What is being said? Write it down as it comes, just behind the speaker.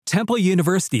Temple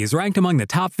University is ranked among the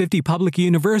top 50 public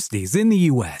universities in the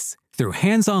U.S. Through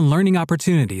hands-on learning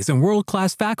opportunities and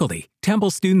world-class faculty,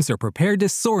 Temple students are prepared to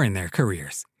soar in their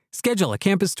careers. Schedule a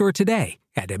campus tour today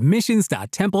at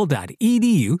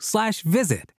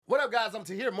admissions.temple.edu/visit. What up, guys? I'm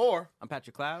Tahir Moore. I'm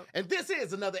Patrick Cloud. And this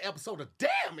is another episode of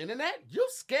Damn Internet, You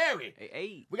Scary.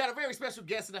 Hey. We got a very special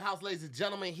guest in the house, ladies and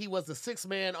gentlemen. He was the sixth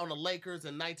man on the Lakers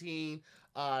in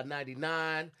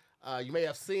 1999. You may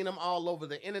have seen him all over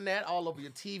the internet, all over your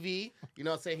TV. You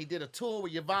know what I'm saying? He did a tour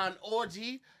with Yvonne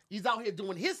Orji. He's out here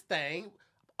doing his thing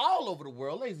all over the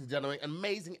world, ladies and gentlemen.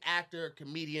 Amazing actor,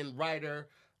 comedian, writer,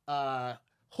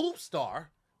 hoop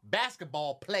star,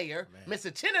 basketball player,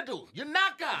 Mr. Chinadu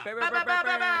Unaka.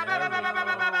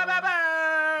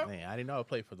 Man, I didn't know I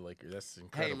played for the Lakers. That's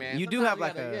incredible. Hey, man. You do have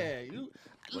like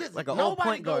listen, like an old nobody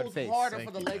point guard goes face. harder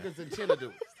for the Lakers than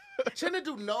Chinadu.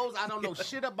 Chinadu knows I don't know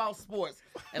shit about sports.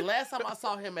 And last time I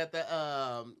saw him at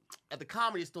the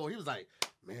Comedy Store, he was like,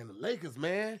 man, the Lakers,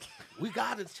 man, we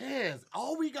got a chance.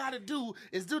 All we got to do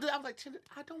is do this. I was like, Chinadu,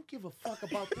 I don't give a fuck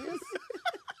about this.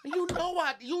 You know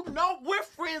we're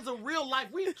friends in real life.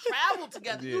 We travel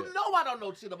together. Yeah. You know I don't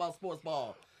know shit about sports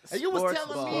ball. And you was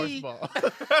telling me, he's talking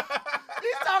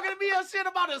to me on shit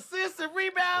about assists and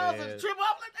rebounds and triple.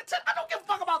 I'm like, I don't give a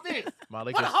fuck about this. Where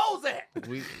the hoes at?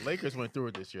 Lakers went through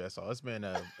it this year. That's all. It's been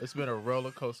a roller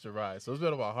coaster ride. So it's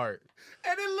been on my heart.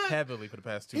 And it looked heavily for the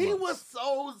past 2 months. He was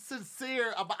so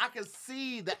sincere about. I could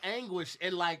see the anguish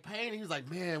and like pain. He was like,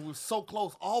 man, we're so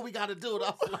close. All we got to do. And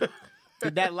I was like.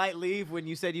 Did that light leave when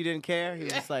you said you didn't care? He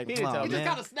was just like, he just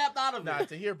kind of snapped out of it. Nah,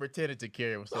 Tahir pretended to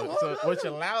care, which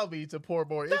allowed me to pour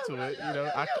more into it. You know,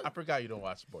 I forgot you don't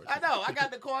watch sports. I know. I got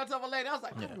in the car and told my lady, I was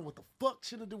like, I don't know what the fuck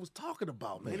Chinadu was talking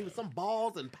about, man. He was some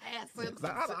balls and passing.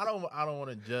 I don't want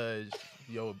to judge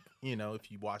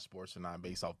if you watch sports or not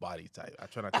based off body type. I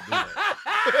try not to do that.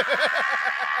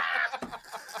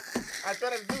 I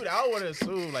try to do that. I don't want to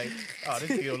assume like, oh,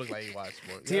 this nigga don't look like he watch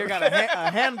sports. Tier got a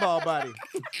handball body.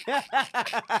 Like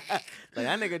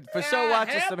that nigga for sure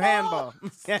watches some handball.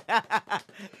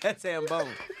 That's handball.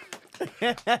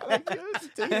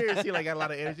 Tahir seems like got a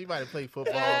lot of energy. He might have played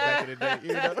football back in the day.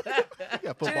 You know?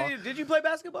 Yeah, football. Did you play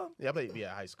basketball? Yeah, I played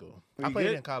high school. I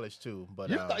played in college too, but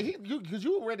because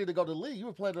you were ready to go to the league. You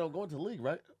were planning on going to the league,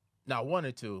 right? No, I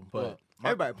wanted to, but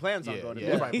everybody plans on going to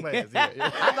the league. Everybody plans.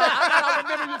 Yeah. I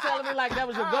remember you telling me like that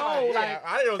was your goal. Yeah, like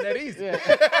I didn't know that easy. Yeah.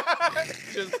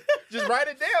 just write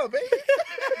it down, baby.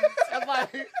 That's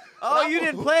like, you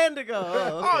didn't plan to go.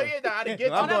 Oh yeah, no, I didn't get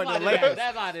to. I'm going to Lakers.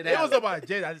 That's why I did It was on my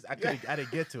agenda. I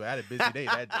didn't get to it. I had a busy day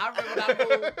that day. I remember when I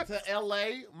moved to LA,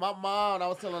 my mom, I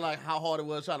was telling like how hard it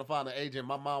was trying to find an agent.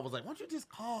 My mom was like, "Why don't you just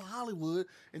call Hollywood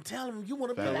and tell them you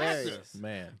want to be an actor?"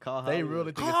 Man, call they Hollywood.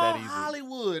 really think it's that easy.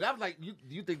 Hollywood. I was like,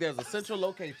 you think there's a central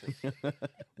location,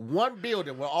 one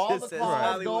building where all the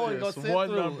cars go and go sit one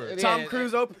through. number. Tom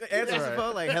Cruise answers the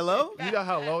phone like, "Hello." You know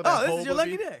how low that this is your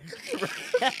lucky day.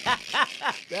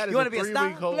 That is you want a to be a 3-week star?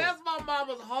 hold. Bless my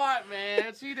mama's heart,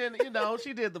 man. She didn't,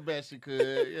 she did the best she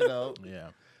could, Yeah.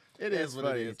 It is what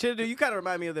it is. Chinadu, you kind of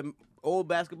remind me of the old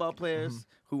basketball players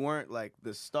who weren't like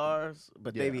the stars,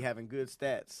 but they be having good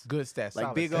stats. Good stats. Like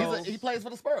solid big stats. old. He plays for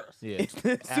the Spurs. Yeah.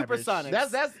 Supersonics.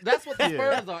 That's what the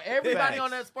Spurs are. Everybody Facts.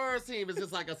 on that Spurs team is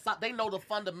just like they know the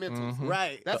fundamentals.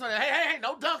 Right. That's why hey,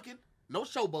 no dunking, no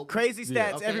showboat. Crazy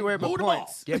stats Okay. everywhere but Move the ball.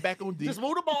 points. Get back on D. Just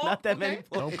move the ball. Not that okay? many points.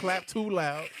 Don't clap too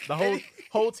loud. The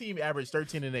whole team averaged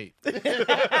 13 and 8.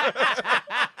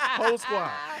 Whole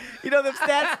squad. You know them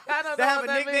stats? I don't They know have what a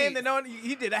that nickname. means. They know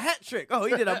he did a hat trick. Oh,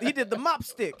 he did the mop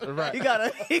stick. Right. He got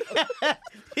a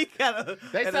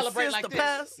They an celebrate assist like to this.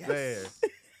 pass. Yes.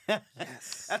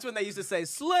 Yes. That's when they used to say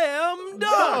slam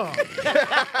dunk.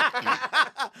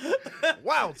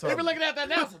 Wow. They be looking at that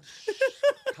now.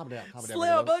 Calm down.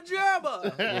 Slam a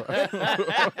gerba.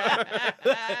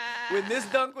 When this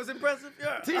dunk was impressive,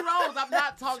 yeah. T Rose, I'm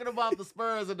not talking about the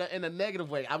Spurs in a negative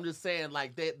way. I'm just saying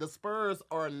like the Spurs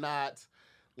are not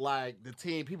like the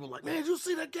team. People are like, man, did you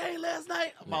see that game last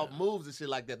night? About moves and shit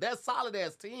like that. They're a solid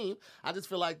ass team. I just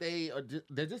feel like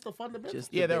they're just a fundamental.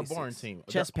 They're a boring team.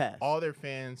 Chest pass. All their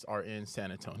fans are in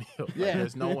San Antonio. Yeah.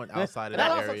 There's no one outside of that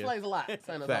that also area. explains a lot.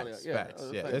 San Antonio. Facts.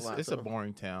 Yeah, it's a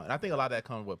boring town, and I think a lot of that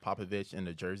comes with Popovich and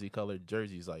the jersey color.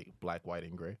 Jersey's like black, white,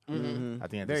 and gray. Mm-hmm. I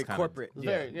think Very that's kind corporate. Of,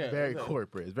 Very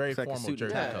corporate. It's very It's like a formal suit and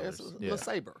jersey tie. colors. It's a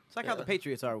saber. It's like how the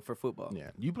Patriots are for football. Yeah,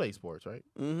 you play sports, right?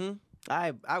 Mm-hmm.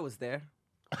 I was there.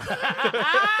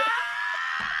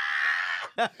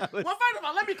 Well, first of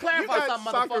all, let me clarify You got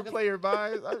something, soccer motherfuckers. player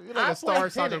vibes. You're like I a star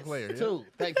played soccer tennis, player. too.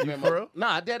 Thank you, You man. for real?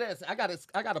 Nah, dead ass. I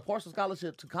got a partial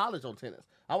scholarship to college on tennis.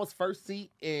 I was first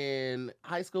seat in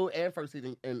high school and first seat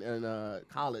in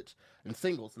college in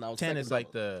singles, and I was Tennis second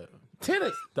like the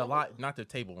Tennis. The lot, not the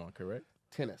table one, correct?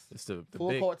 Tennis. It's the Full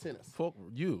big, court tennis.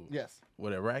 You. Yes.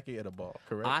 With a racket and a ball,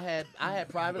 correct? I had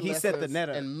private He lessons set the net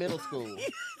up. in middle school.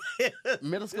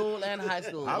 Middle school and high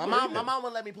school. I My believe mom it.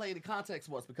 wouldn't let me play the contact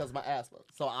sports because of my asthma.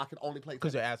 So I could only play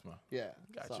Because tennis. your asthma. Yeah.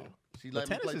 Got so you. She But let me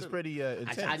tennis play is tennis. pretty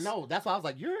intense. I know. That's why I was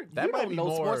like, you That might don't be know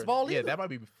more. sports ball either. Yeah, that might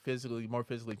be more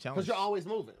physically challenging. Because you're always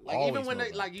moving. Like Always even when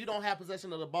moving. you don't have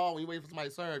possession of the ball when you wait for somebody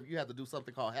to serve, you have to do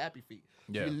something called happy feet.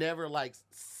 Yeah. You never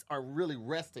are really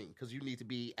resting because you need to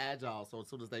be agile. So as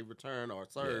soon as they return or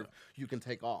serve, you can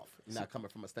take off. You're not coming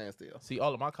from a standstill. See,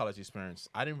 all of my college experience,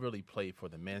 I didn't really play for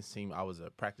the men's team. I was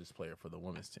a practice player for the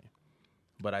women's team.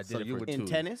 But I did So it you for would- In two.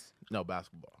 tennis? No,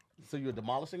 basketball. So you're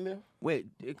demolishing them. Wait,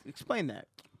 explain that.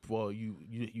 Well, you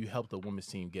helped the women's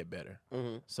team get better.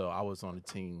 So I was on the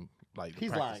team. Like He's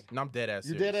practice. lying. No, I'm dead ass.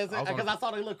 You serious. did as I was on because the- I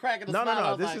saw the little crack in the No, smile. I no.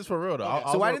 was This like, is for real though. okay. I So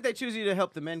was why on- did they choose you to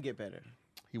help the men get better?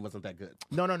 He wasn't that good.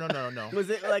 No. Was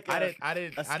it like I a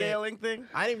didn't. scaling thing?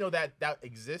 I didn't even know that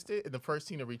existed. And the first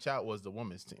team to reach out was the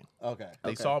women's team. Okay.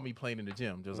 They saw me playing in the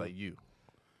gym, just like you.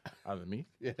 I was me.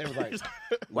 Yeah, they was like,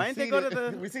 Why didn't they go to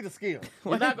the? We see the skill.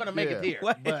 We're not going to make it Yeah. here,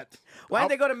 Why- but Why didn't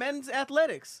they go to men's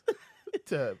athletics?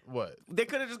 To what? They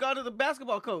could have just gone to the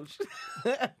basketball coach.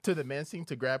 To the men's team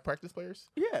to grab practice players?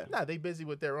 Yeah. Nah, they busy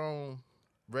with their own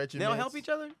regiments. They don't help each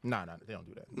other? Nah, they don't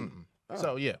do that.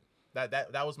 So yeah,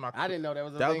 that was my. I didn't know that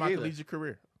was a That was thing my either. collegiate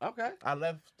career. Okay.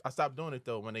 I stopped doing it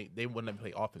though when they wouldn't let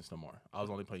me play offense no more. I was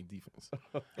only playing defense.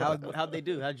 How'd they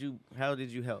do? How did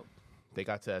you help? They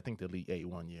got to I think the Elite 8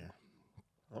 one year,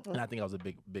 and I think I was a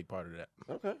big part of that.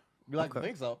 Okay. You like to Okay.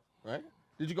 think so, right?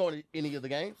 Did you go to any of the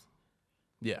games?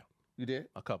 Yeah, You did?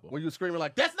 a couple. Were you screaming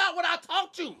like, that's not what I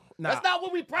taught you. Nah, That's not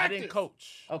what we I practiced. didn't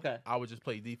coach. Okay. I would just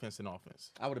play defense and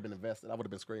offense. I would have been invested. I would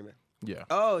have been screaming. Yeah,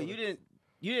 Oh, you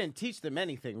didn't teach them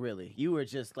anything really. You were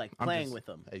just like I'm playing just- with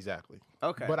them. exactly.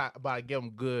 Okay. But I give them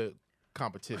good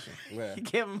competition. Yeah. You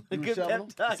give them a You good shove pep 'em?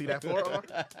 talk. See that forearm?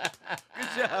 Good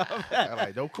job. I'm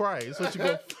like, don't cry. It's what you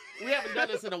go. We haven't done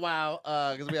this in a while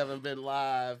because we haven't been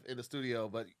live in the studio,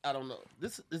 but I don't know.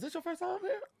 Is this your first time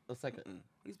here? A second.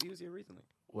 He was here recently.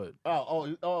 What?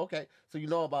 Oh, okay. So you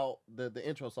know about the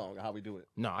intro song and how we do it.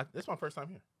 No, this is my first time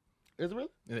here. Is it really?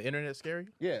 And the internet scary?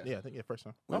 Yeah. Yeah, I think yeah, first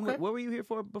time. Okay. What were you here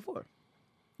for before?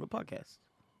 What podcast?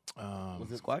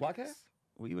 Was it Squadcast? Squadcast?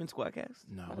 Were you in Squadcast?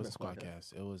 No, Might it have wasn't been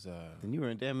Squadcast. Squadcast. It was Then you were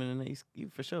in Damn and you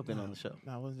for sure been on the show.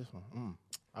 No, it wasn't this one.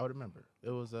 I would remember.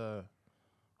 It was what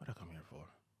did I come here for?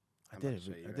 I I'm did about it. to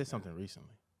show you I right did now. something recently.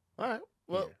 All right.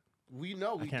 Well, Yeah. we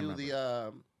know we can't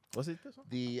do Was it this one?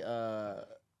 the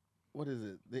what is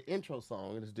it? The intro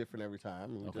song, and it's different every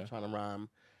time. And we're Okay. just trying to rhyme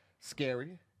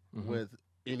scary Mhm. with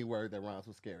any word that rhymes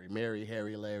with scary. Mary,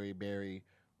 Harry, Larry, Barry,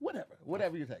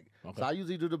 whatever you take. Okay. So I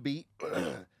usually do the beat.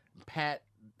 Pat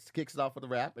kicks it off with the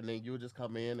rap, and then you would just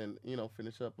come in and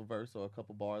finish up a verse or a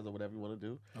couple bars or whatever you want to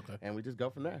do, Okay. and we just go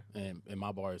from there. And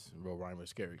my bars will rhyme with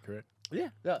scary, correct? Yeah,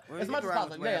 Well, as you much can as rhyme with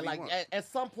possible. Yeah, whatever you like want. at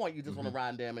some point you just want to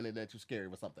rhyme damn it and that you're scary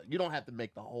with something. You don't have to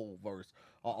make the whole verse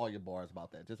or all your bars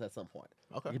about that. Just at some point.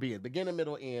 Okay. It could be a beginning,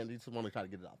 middle, end. You just want to try to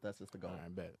get it off. That's just the goal. All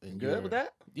right, bet. And Good with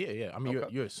that? Yeah. I mean,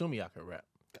 Okay. you're assuming I could rap.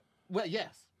 Well,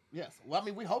 yes. Well, I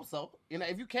mean, we hope so.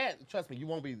 If you can't, trust me, you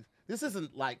won't be. This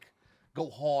isn't like go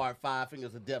hard, 5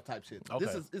 fingers of death type shit. Okay.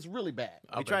 It's really bad.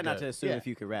 We Okay, try not good. to assume Yeah. if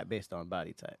you could rap based on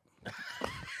body type.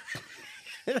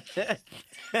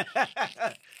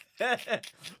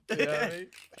 You know what I mean?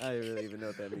 I don't really even know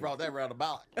what that We means. brought that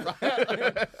roundabout.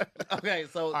 Okay,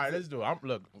 so All right, let's do it.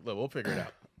 Look, we'll figure it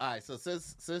out. all right, so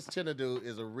since Chinadu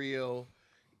is a real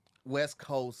West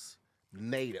Coast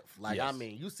native, like I Yes.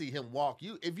 mean, you see him walk.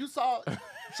 If you saw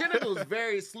Chinadu is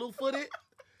very slew-footed,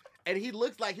 and he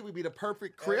looks like he would be the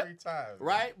perfect crip, time.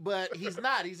 right? But he's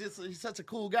not. He's such a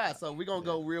cool guy. So we're gonna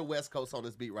go real West Coast on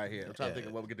this beat right here. I'm trying to think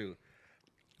of what we could do.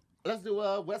 Let's do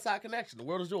West Side Connection. The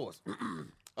world is yours.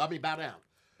 I mean, bow down.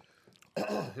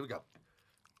 Here we go.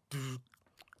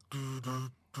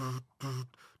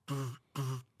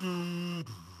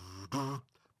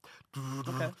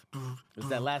 Okay. It's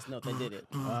that last note that did it.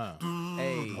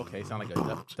 Hey, Okay, sound like a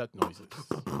duck noises.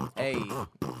 hey.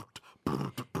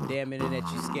 Damn internet,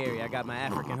 you scary. I got my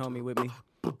African homie with me.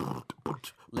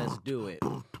 Let's do it.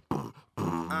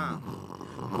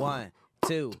 1,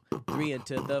 2, 3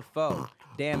 into the 4.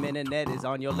 Damn internet is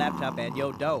on your laptop and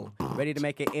your dough. Ready to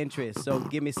make an interest, so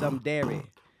give me some dairy.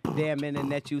 Damn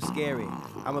internet, you scary.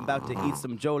 I'm about to eat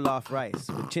some jollof rice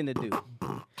with Chinadu.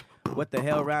 What the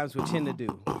hell rhymes with Chinadu?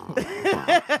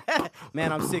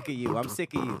 Man, I'm sick of you.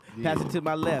 Pass it to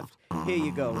my left. Here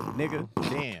you go, nigga.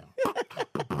 Damn.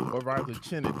 What rhymes with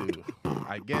Chinadu?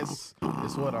 I guess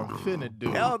it's what I'm finna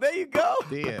do. Oh, there you go.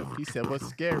 Damn. He said, what's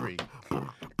scary?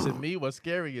 To me, what's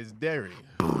scary is dairy.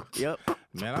 Yep.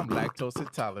 Man, I'm lactose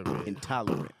intolerant.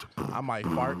 Intolerant. I might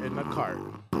fart in the cart.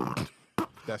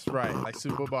 That's right, like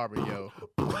Super Mario.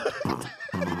 I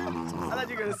thought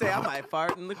you were gonna say I might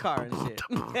fart in the car and shit.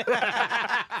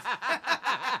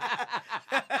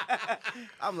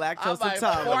 I'm lactose I might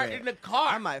intolerant. fart in the car.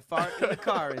 I might fart in the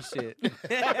car and shit. That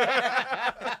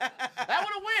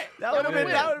would have went. That would have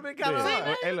been kind of Yeah.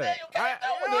 hard. Hey, look, You can't do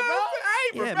it, bro.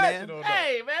 I ain't Yeah, professional. though.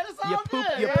 Hey, man, it's all You poop-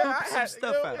 good. you man. poop I some had,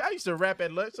 stuff you know, out. I used to rap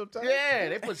at lunch sometimes. Yeah,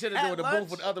 they put shit into At the lunch?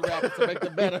 booth with other rappers to make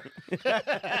them better.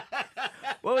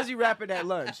 What was you rapping at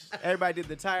lunch? Everybody did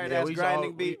the tired ass we used to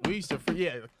grinding all- beat. We used to,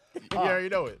 yeah. You already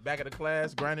know it. Back in the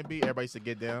class, grinding beat, everybody used to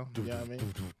get down. You know what I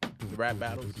mean? The rap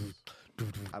battles.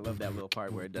 I love that little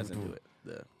part where it doesn't do it.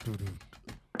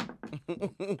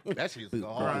 That shit used to go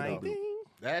hard. though. Grinding.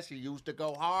 That shit used to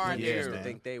go hard. I Yeah, used there. to man.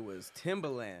 think they was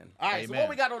Timberland. All right, so Amen. what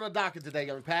we got on the docket today,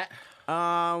 young Pat?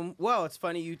 Well, it's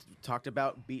funny you talked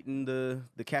about beating the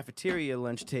cafeteria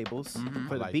lunch tables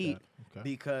for the like beat that. Okay.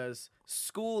 because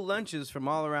school lunches from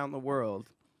all around the world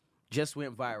just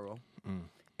went viral,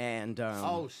 and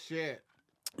Oh shit.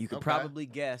 you could okay. probably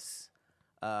guess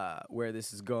where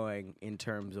this is going in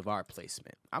terms of our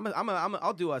placement.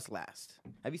 I'll do us last.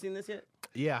 Have you seen this yet?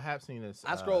 Yeah, I have seen this.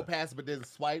 I scrolled past it but didn't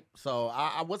swipe. So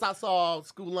I once I saw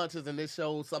school lunches and this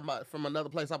showed somebody from another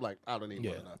place, I'm like, I don't even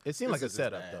Yeah, want to know. it seemed like a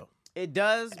setup though. It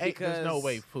does Hey, because there's no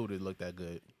way food would look that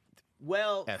good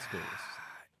Well, at schools.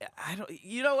 I don't.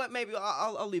 You know what? Maybe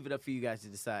I'll leave it up for you guys to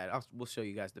decide. We'll show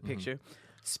you guys the picture.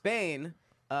 Spain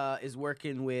is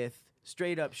working with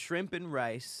straight up shrimp and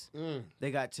rice.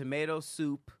 They got tomato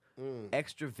soup,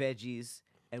 extra veggies,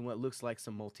 and what looks like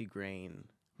some multigrain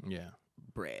Yeah.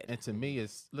 bread. And to me,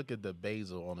 it's look at the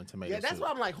basil on the tomato. Yeah, that's soup. why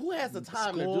I'm like, who has the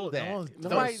time to School, do that? no,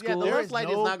 Nobody, school, yeah, the there lunch is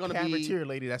lady no is not going to be. cafeteria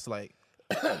lady that's like,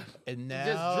 and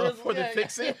now drizzle- for the yeah, yeah.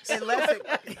 fixings. Unless it,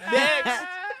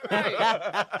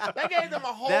 Right. They gave them a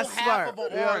whole That's half smart. of an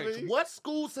You know what I orange. mean? What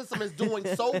school system is doing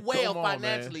so well Come on,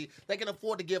 financially they can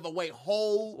afford to give away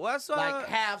whole What's, like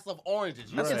halves of oranges?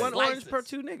 You that's can one slice orange it. per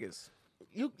two niggas.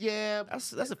 Yeah,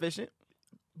 That's efficient.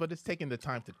 But it's taking the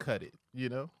time to cut it. You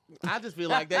know, I just feel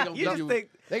like they gonna You give just you. think-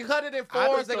 They cut it in I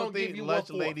fours. just They don't gonna give think you lunch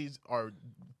one ladies are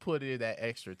put in that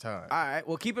extra time. All right.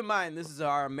 Well, keep in mind this is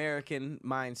our American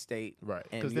mind state, Right,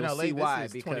 And because you'll in LA, see why this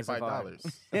is because of our-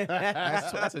 $25.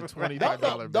 That's a $25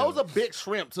 bill. Those are big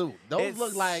shrimp too. Those It's-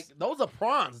 look like those are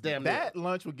prawns. Damn near. that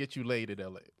lunch would get you laid in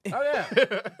LA. Oh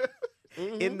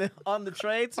yeah. on the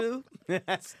tray too.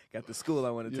 Got the school I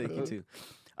want to take you to.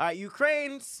 All right,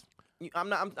 Ukraine's. I'm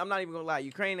not even gonna lie.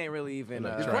 Ukraine ain't really even.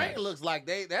 Look, Ukraine looks like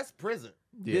that's prison.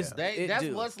 Yeah. That's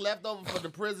do. what's left over for the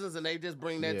prisons, and they just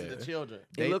bring that to the Yeah. children.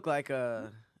 It looked like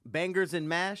bangers and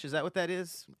mash. Is that what that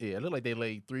is? Yeah, it looked like they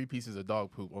laid 3 pieces of dog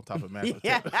poop on top of mashed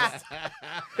Yeah. potatoes.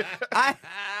 I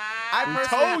We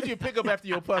personally told you pick up after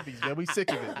your puppies, man. We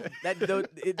sick of it.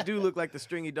 it do look like the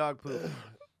stringy dog poop.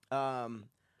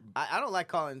 I don't like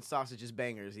calling sausages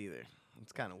bangers either.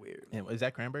 It's kind of weird. And is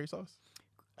that cranberry sauce?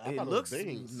 I It thought was looks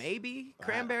beans. maybe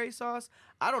cranberry sauce.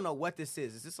 I don't know what this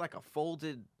is. Is this like a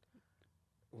folded?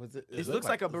 Was it? It looks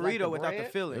like a burrito without the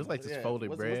bread? filling. It was like this Yeah. folded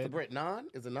What's bread. the bread? Naan?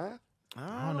 Is it naan?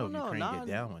 I don't know if Ukraine Naan- get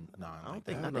down with naan. I don't like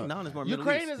think. that. I think naan is more Middle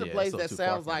Ukraine East. is a Yeah, place it's a that little too far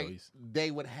sounds from like Middle East.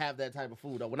 they would have that type of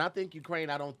food. Though. When I think Ukraine,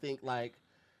 I don't think like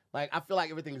I feel like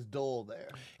everything's dull there.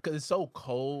 Because it's so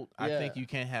cold, I Yeah. think you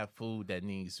can't have food that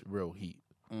needs real heat.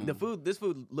 The food. This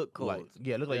food look cold. Like,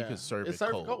 yeah, it look like you Yeah. could serve it's it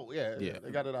served cold. cold. Yeah, Yeah.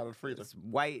 They got it out of the freezer. It's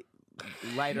white,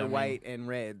 lighter You know what I mean? white and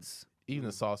reds. Even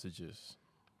the sausages,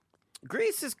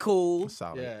 Greece is cool. it's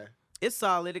solid. Yeah. It's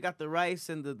solid. It got the rice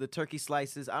and the turkey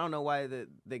slices. I don't know why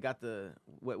they got the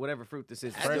whatever fruit this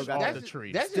is. it Fresh Still got off that. the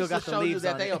tree. That's Still just got to the show you leaves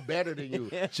that on they it. are better than you.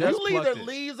 Just you leave the plucked it.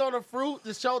 leaves on the fruit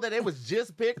to show that it was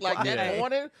just picked like that Yeah.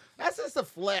 morning. That's just a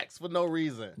flex for no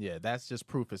reason. Yeah, that's just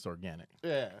proof it's organic.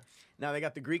 Yeah. Now they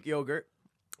got the Greek yogurt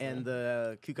and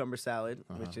the cucumber salad,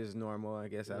 which is normal, I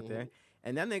guess, out there.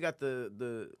 And then they got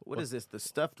the what is this? The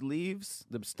stuffed leaves,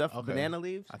 the stuffed Okay. banana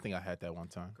leaves. I think I had that one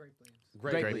time.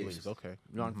 Great Grape leaves. leaves. Okay.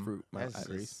 Non-fruit. My That's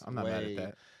bad. just I'm not mad way- at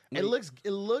that. It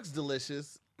looks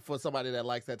delicious for somebody that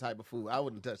likes that type of food. I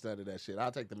wouldn't touch none of that shit. I'll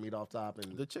take the meat off top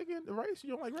and. The chicken, the rice,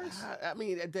 you don't like rice? I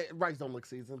mean, rice don't look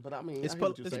seasoned, but I mean, It's I hear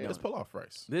what you're saying. it's pull off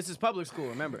rice. This is public school,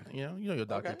 remember? You know your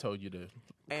doctor Okay. told you to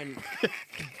And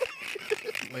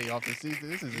lay off the season.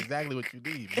 This is exactly what you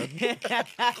need, brother.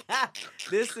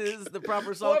 this is the proper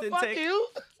Boy, salt fuck intake. you.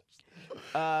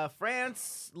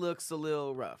 France looks a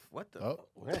little rough. What the? Oh.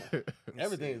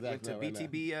 Everything is Went to acting right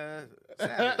BTB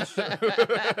Savage.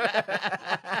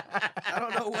 I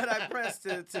don't know what I pressed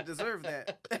to deserve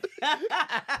that.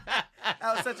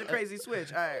 That was such a crazy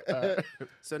switch. All right.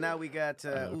 So now we got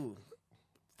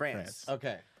France.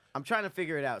 Okay. I'm trying to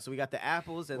figure it out. So we got the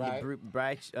apples and Right.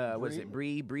 what is it?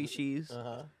 Brie cheese,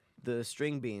 the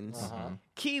string beans,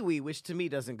 kiwi, which to me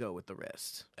doesn't go with the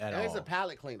rest. At And it's a all.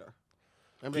 palate cleaner.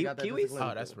 Remember they got that Kiwis? just a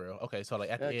Oh, that's real. Okay, so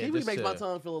like at the end, kiwi just makes my to-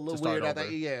 tongue feel a to little start weird after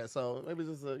over. yeah. So maybe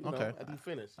just you know Okay. after you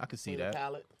finish. I can see Clean the that.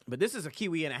 palate. But this is a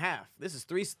kiwi and a half. This is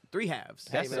three halves.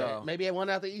 Hey, So- man, maybe I one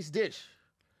after each dish.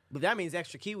 but that means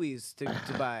extra kiwis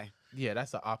to buy. Yeah,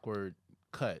 that's an awkward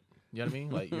cut. You know what I mean?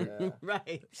 Like you're, Right.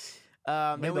 maybe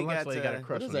Then we the lunch got lady got a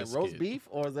crush What is on that? this Roast kid. beef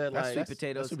or is that That's like? sweet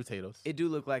potatoes. That's sweet potatoes. It do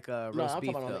look like a No, roast I'm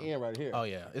beef talking about on though. the end right here. Oh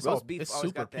yeah, it's Roast all, beef it's always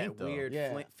super got that pink though. weird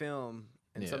Yeah. film.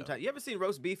 And Yeah. sometimes you ever seen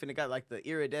roast beef and it got like the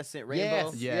iridescent rainbow?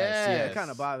 Yes, Yes, yes. yes. It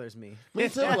kind of bothers me. Me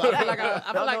too. I feel like I Don't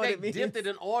feel know what like it they means. dipped it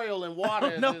in oil and water. I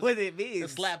don't and know just- what it means. and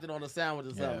slapped it on a sandwich or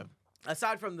Yeah. something.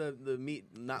 Aside from the meat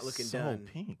not looking so done,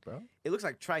 pink, bro. it looks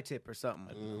like tri-tip or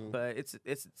something. Mm-hmm. But it's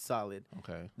solid.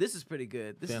 Okay, This is pretty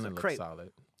good. This Finland is a looks crepe.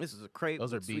 solid. This is a crepe.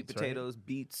 Those are with sweet beets, right? potatoes,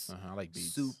 beets, I like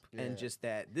beets. soup, Yeah. and just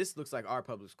that. This looks like our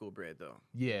public school bread though.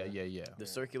 Yeah. The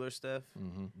circular stuff.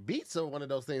 Mm-hmm. Beets are one of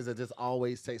those things that just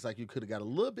always tastes like you could have got a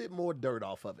little bit more dirt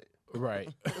off of it. Right.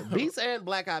 Beets and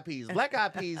black eyed peas. Black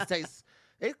eyed peas taste.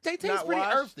 They taste Not pretty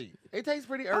washed? earthy. They taste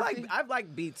pretty earthy. I've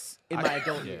liked beets in my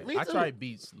adult Yeah. years. Me I too. tried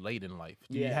beets late in life.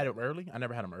 You Yeah. had them early? I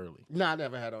never had them early. No, I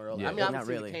never had them early. Yeah. I mean, I've Not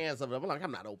seen really. the cans of it. I'm like,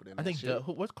 I'm not opening that I think shit.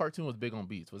 what cartoon was big on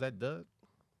beets? Was that Doug?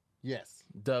 Yes.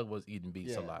 Doug was eating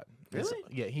beets a Yeah. lot. Really?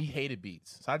 Yeah, he hated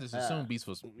beets. So I just assumed beets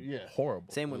was yeah.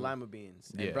 horrible. Same with lima beans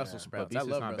and Yeah. Brussels But sprouts. beets I is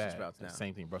love not Brussels bad. sprouts now.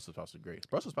 Same thing. Brussels sprouts are great.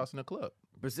 Brussels sprouts in the club.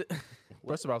 Brazil-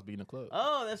 Brussels sprouts be in the club.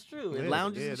 oh, that's true. In Yeah,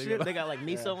 lounges yeah, and they shit, got- they got like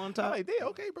miso on I'm top. like, yeah,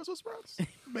 okay, Brussels sprouts.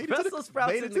 Made Brussels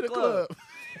sprouts made in it to the the club. club.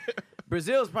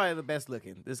 Brazil's probably the best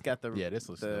looking. This got the Yeah, this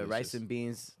looks the rice delicious. and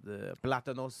beans, the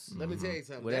platanos. Let me tell you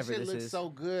something. Whatever that shit this looks is. so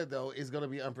good though. It's gonna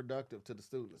be unproductive to the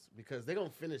students because they're gonna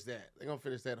finish that. They're gonna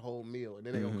finish that whole meal, and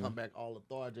then they're gonna come back all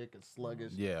lethargic and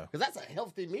sluggish. Yeah. because that's a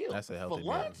healthy meal. That's a for healthy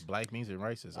lunch. meal. Black beans and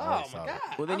rice is Oh always my solid. god.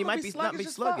 Well, then I'm you gonna might not be as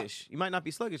fuck. sluggish. You might not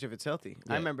be sluggish if it's healthy.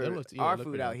 Yeah, I remember it looks- yeah, our it look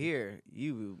food pretty out healthy. here.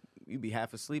 You be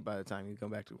half asleep by the time you come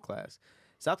back to class.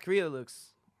 South Korea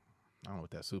looks. I don't know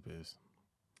what that soup is.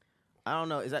 I don't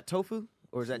know. Is that tofu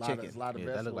or is that chicken? There's a lot of Yeah,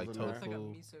 that look vegetables like in It's there. like a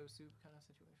Tofu. miso soup kind of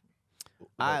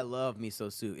situation. I love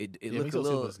miso soup. It Yeah, looked miso a soup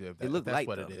little. looks good. It looked That's light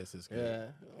what though. it is. It's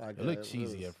good. Yeah, like It looked that.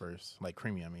 cheesy was- at first, like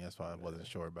creamy. I mean, that's why I wasn't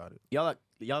sure about it. Y'all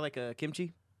like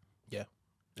kimchi? Yeah.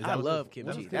 Is I that what love the-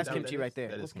 kimchi. is That's that what kimchi that right is? there.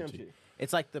 That is What's kimchi. kimchi?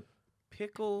 It's like the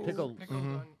pickle. Pickled Pickled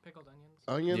onions.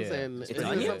 onions Yeah. and It's is it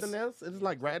onions? something else? It's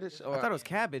like radish or I thought it was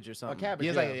cabbage or something. cabbage.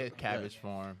 Yeah, it's yeah. like a cabbage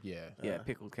form. Yeah. Yeah,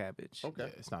 pickled cabbage. Okay. Yeah,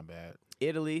 it's not bad.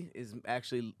 Italy is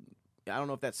actually, I don't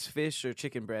know if that's fish or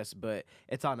chicken breast, but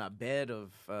it's on a bed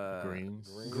of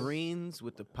greens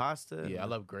with the pasta. Yeah, I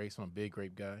love grapes. I'm a big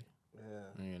grape guy.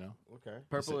 Yeah. You know, Okay.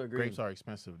 purple or green. Grapes are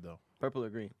expensive though. Purple or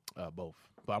green Both,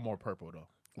 but I'm more purple though.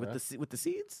 with the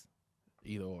seeds.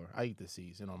 Either or. I eat the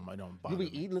seeds. I don't bother You be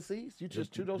me. eating the seeds? You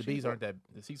just chew those The bees seeds aren't up?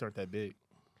 the seeds aren't that big.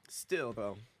 Still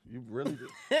though. You really do.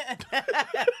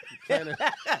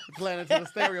 Planning to the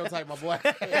stereotype, my boy.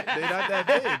 They're not that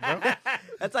big, bro.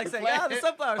 That's like saying, the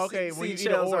sunflower Okay, when you seed eat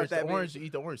the shells aren't orange, that big. you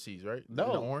eat the orange seeds, right?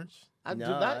 No. The orange. I do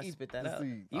No, not I eat spit that the out.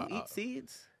 seeds. You eat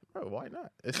seeds? Bro, why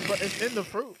not? It's in the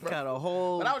fruit, bro. Got a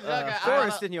whole When I was young, I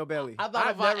forest thought- in your belly. I thought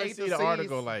I've if I never ate seen the an seeds,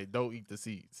 article like "Don't eat the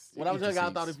seeds." when I was Eat the young, I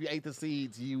thought seeds. if you ate the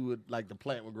seeds, you would like the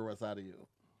plant would grow inside of you.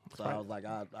 So I was like,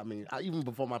 I mean, even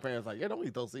before my parents like, yeah, don't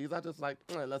eat those seeds. I just like,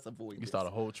 let's avoid. you this. thought a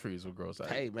whole trees would grow.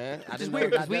 Hey man, I It's didn't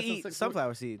weird know because we digestive eat system-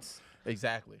 sunflower seeds.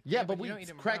 Exactly. Yeah, Yeah, but but we you don't eat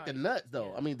 'em crack the raw. nuts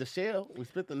though. I mean, the shell. We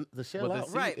split the shell But the out.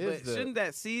 seed Right, is but the- shouldn't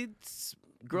that seeds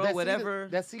grow That seed is- whatever?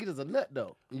 that seed is a nut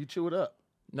though. You chew it up.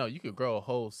 No, you could grow a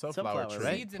whole sunflower Sunflower, tree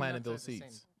right? Seeds and planting nuts those are the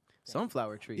seeds.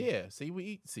 Sunflower tree. Yeah, see, we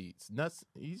eat seeds, nuts.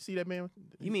 You see that man?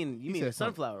 You mean He the said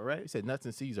sunflower, right? He said nuts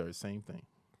and seeds are the same thing.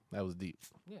 That was deep.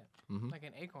 Yeah. Mhm. Like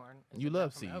an acorn. is You the nut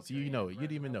love from an oak seeds. You tree know and it. You grows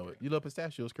didn't even an know oak it. tree. You love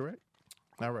pistachios, correct?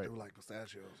 All right. like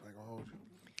pistachios. I ain't gonna hold you.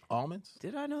 Almonds,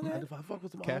 Did I know that? If I fuck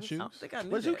with some I cashews. don't think I knew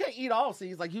But you that. can't eat all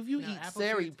seeds. Like if you No, eat apple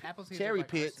cherry seeds have, cherry like,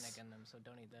 pits. arsenic in them, so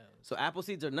don't eat those. So apple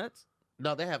seeds are nuts?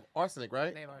 No, they have arsenic,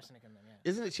 right? They have arsenic in them, yeah.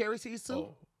 Isn't it cherry seeds too?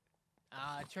 Oh.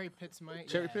 Cherry pits might.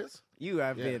 Cherry yeah. pits? You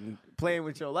have Yeah. been playing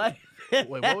with your life. Wait,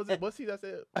 what was it? What seeds I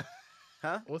said?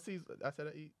 Huh? What seeds I said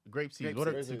I eat? Grape seeds. Grape what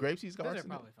are seeds. grape seeds? got Those are arsenic?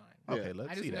 probably fine. Okay, Yeah.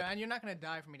 let's I just see know, that. and you're not gonna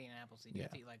die from eating an apple seed. You Yeah.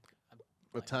 have to eat like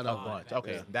A ton of A them. bunch. Yeah.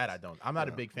 Okay, that I don't. I'm not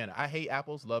a big fan of. I hate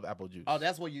apples. Love apple juice. Oh,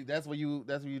 that's where you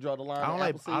draw the line. I don't on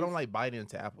like. apple I don't seeds? like biting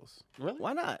into apples. Really?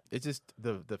 Why not? It's just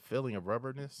the feeling of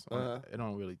rubberness. Uh-huh. It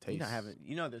don't really taste. You not having.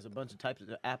 You know, there's a bunch of types of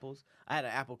apples. I had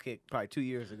an apple kick probably 2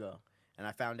 years ago, and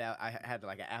I found out I had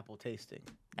like an apple tasting.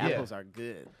 Yeah. Apples are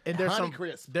good. And there's Honey some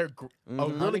crisp. They're a Mhm.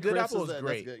 really Honey good crisp apple is is that's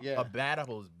great. good, yeah. A bad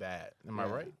apple is bad. Am I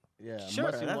Yeah. right? Yeah,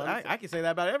 Sure, mushy ones. I can say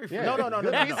that about every fruit. Yeah, No,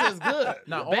 good pizza is good.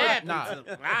 Nah, Bad orange,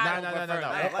 pizza. nah, I no. don't prefer that.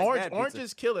 I like Orange, bad pizza.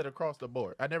 oranges kill it across the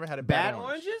board. I never had a Bad bad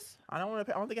orange. oranges? I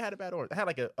don't think I had a bad orange. I had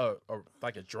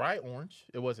like a dry orange.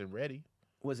 It wasn't ready.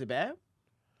 Was it bad?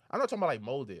 I'm not talking about like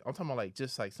molded. I'm talking about like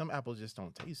just like some apples just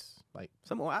don't taste like.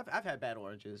 I've had bad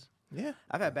oranges. Yeah.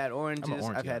 I've had bad oranges.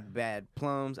 orange I've guy. had bad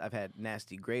plums. I've had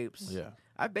nasty grapes. Yeah.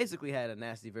 I've basically had a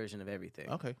nasty version of everything.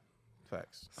 Okay.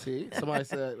 Facts. See, somebody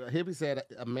said, Hippie said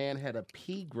a man had a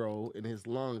pea grow in his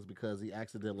lungs because he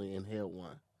accidentally inhaled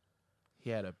one. He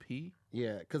had a pea.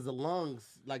 Yeah, because the lungs,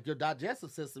 like your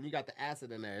digestive system, you got the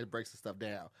acid in there. It breaks the stuff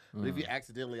down. But if you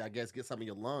accidentally, I guess, get some in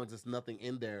your lungs, there's nothing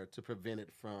in there to prevent it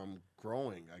from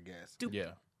growing, I guess.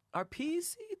 Yeah. Are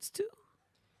peas seeds too?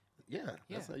 Yeah, that's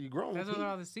Yeah. how you grow. That's what are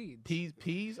all the seeds.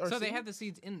 Peas are. So they seeds? have the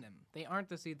seeds in them. They aren't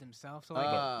the seed themselves. So like,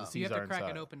 The you seeds have to are crack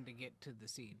inside. it open to get to the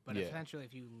seed. But Yeah. essentially,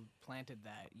 if you planted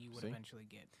that, you would See? eventually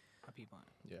get a pea plant.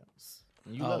 Yeah.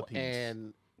 You Oh, love peas.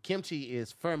 and kimchi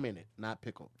is fermented, not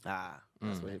pickled. Ah.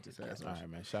 That's what Hippie says. All right,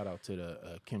 man. Shout out to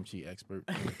the kimchi expert.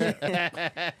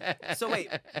 So wait,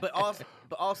 but all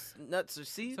nuts are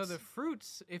seeds? So the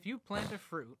fruits, if you plant a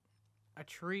fruit, a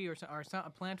tree or a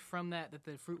plant from that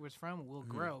the fruit was from will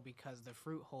grow because the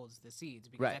fruit holds the seeds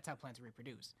because Right. that's how plants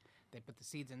reproduce. They put the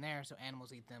seeds in there so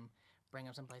animals eat them, bring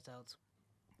them someplace else,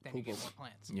 then you get more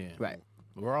plants. yeah. Right.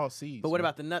 We're all seeds. But what man.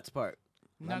 about the nuts part?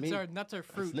 Not me. Nuts are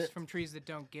fruits lit. from trees that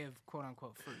don't give quote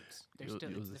unquote fruits. They're still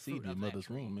It it's was the a seed fruit in your of that mother's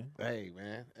tree. womb, man. Hey,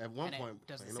 man. At one And it point,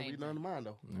 does the ain't no same be none of mine,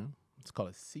 though. Yeah. It's called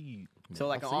a seed. So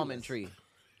like an I'll see almond this. tree.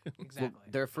 Exactly.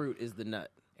 Their fruit is the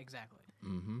nut. Exactly.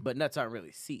 Mm-hmm. But nuts aren't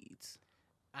really seeds.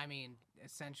 I mean,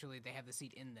 essentially, they have the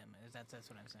seed in them. That's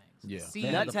what I'm saying. So Yeah. The seed,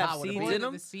 They Nuts have power to seeds be- in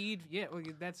them? The seed, yeah. Well,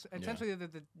 that's essentially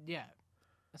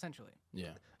essentially.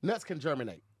 Yeah, Nuts can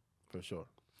germinate. for sure.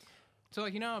 So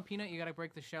like a peanut, you gotta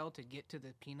break the shell to get to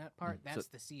the peanut part. That's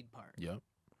the seed part. Yep.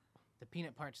 The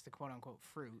peanut part's the quote unquote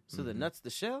fruit. So the nuts the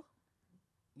shell?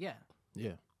 Yeah.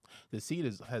 Yeah. The seed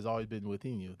has always been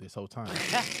within you this whole time.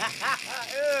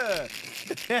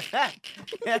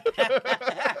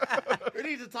 We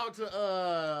need to talk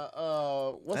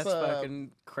to what's That's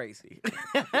fucking crazy.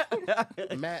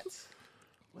 Matt?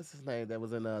 What's his name? That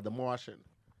was in The Martian.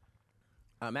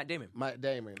 Matt Damon. Matt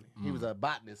Damon. He was a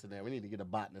botanist in there. We need to get a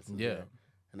botanist in Yeah. there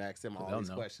and ask them all they'll these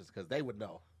know. questions because they would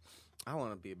know. I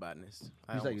want to be a botanist.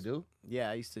 You say you do? Yeah,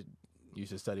 I used to. You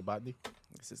should study botany.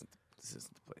 This isn't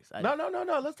the place.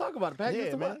 No. Let's talk about it. Pat,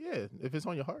 Yeah, man. Yeah, if it's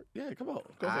on your heart. Yeah, come on.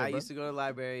 Go ahead, I bro. used to go to the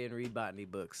library and read botany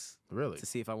books Really? to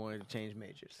see if I wanted to change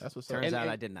majors. That's what's up. Turns And- out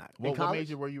and- I did not. What college?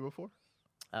 major were you before?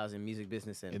 I was in music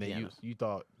business and And then piano. you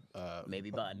thought Maybe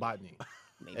botany. botany.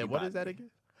 Maybe And what is that botany. again?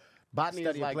 Botany Study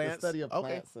is of like plants? the study of Okay.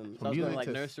 plants. And So I was From going music to like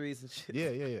to- nurseries and shit.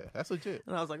 Yeah. That's legit.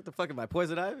 And I was like, what the fuck am I,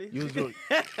 poison ivy? You was doing.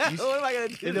 what am I going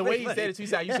to do? And the to way make he money? said it, he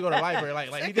said I used to go to the library.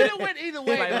 Like he It did could have went either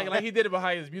way. like he did it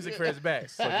behind his music friends'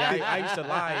 backs. So I used to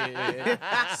lie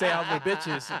and say I was with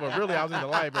bitches, but really I was in the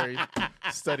library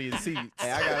studying seeds.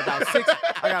 Hey, I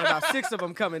got about six of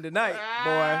them coming tonight,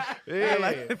 boy. Yeah.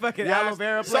 Like fucking Yeah, aloe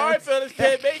vera sorry, plants. fellas,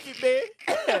 can't make it, man.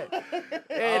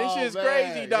 Hey, this Oh, shit's man.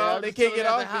 crazy, dog. Yeah, I'm They just can't chilling get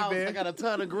at off the house. me, I man. got a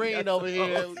ton of green over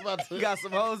here. We about to, You got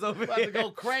some hoes over about to here. go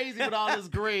crazy with all this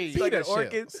green. See Fucking that shit.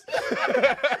 orchids.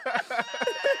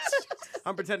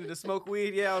 I'm pretending to smoke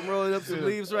weed. Yeah, I'm rolling up some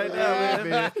leaves right now, Yeah, man.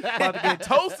 man. About to get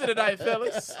toasted tonight,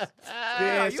 fellas.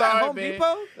 Yeah, you sorry, at Home man.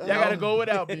 Depot? Y'all gotta go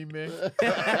without me, man.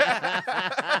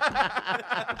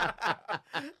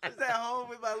 Just at home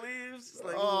with my leaves. Just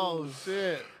like, Oh,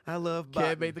 shit. I love Can't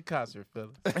botany. make the concert,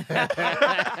 fellas.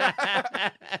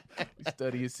 We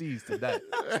studying seeds tonight.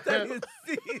 Studying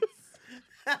seeds.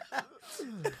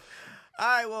 All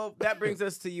right, well, that brings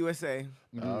us to USA.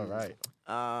 All right,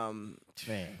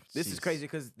 Man, this is seeds. crazy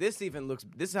because this even looks.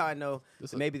 This is how I know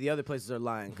This that maybe the other places are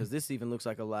lying because this even looks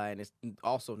like a lie and it's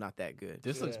also not that good.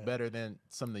 This looks better than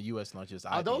some of the U.S. lunches.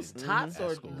 Are those tots at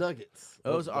or school. nuggets?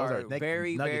 Those those are are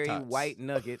very, nugget very tots. white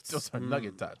nuggets. Those are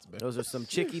nugget tots, man. Those are some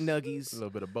chicky A nuggies, little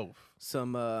bit of both.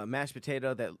 some mashed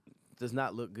potato that does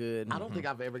not look good. I don't think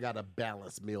I've ever got a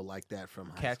balanced meal like that from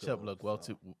high Ketchup school. look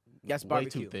too That's way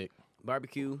barbecue. too thick.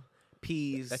 Barbecue,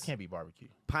 peas, That can't be barbecue.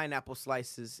 pineapple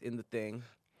slices in the thing.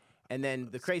 And then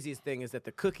the craziest thing is that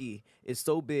the cookie is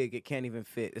so big it can't even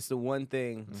fit. It's the one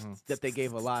thing that they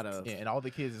gave a lot of. Yeah, and all the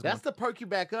kids is That's to perk you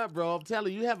back up, bro. I'm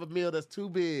telling you, you have a meal that's too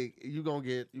big, you're gonna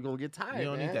get tired. you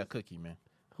don't man. need that cookie, man.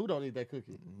 Who don't need that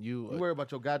cookie? You You worry about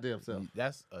your goddamn self.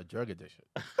 that's a drug addiction.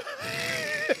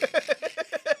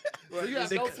 So you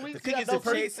have no sweets. You have cookie's no a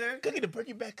sweets? chaser. Cookie to perk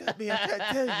you back up, man. I'm trying to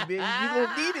tell you, man. You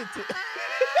gonna need it to.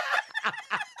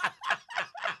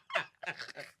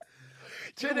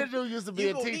 Chinadu used to be You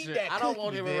a gonna need teacher. that I don't cookie,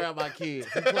 want him man. around my kids.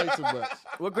 He plays too much.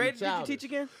 What grade He's did you childish. teach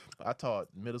again? I taught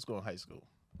middle school and high school.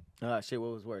 Shit,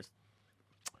 what was worse?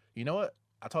 You know what?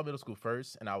 I taught middle school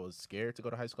first, and I was scared to go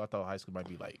to high school. I thought high school might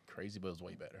be like crazy, but it was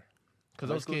way better. Because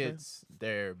High those school kids,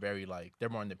 they're very like they're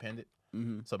more independent.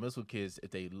 Mm-hmm. So middle school kids,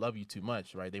 if they love you too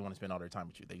much, right, they want to spend all their time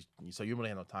with you. So you really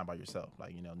have no time by yourself.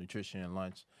 Like nutrition and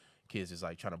lunch. Kids is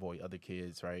like trying to avoid other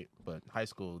kids, right? But high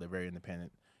school, they're very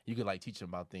independent. You could like teach them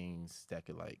about things that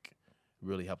could like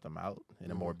really help them out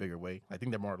in a more bigger way. I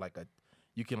think they're more like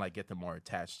you can like get them more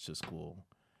attached to school.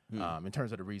 In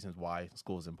terms of the reasons why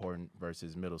school is important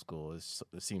versus middle school, it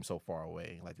seems so far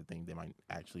away, like the thing they might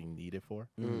actually need it for.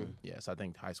 Yeah, so I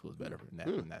think high school is better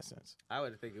in that sense. I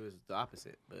would think it was the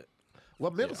opposite, but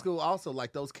Well, middle school also,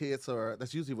 like those kids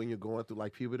that's usually when you're going through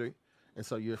like puberty. And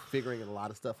so you're figuring a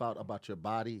lot of stuff out about your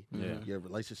body. Yeah. Your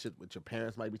relationship with your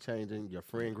parents might be changing. Your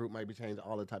friend group might be changing,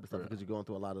 all that type of stuff because you're going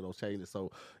through a lot of those changes. So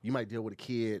you might deal with a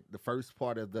kid the first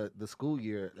part of the school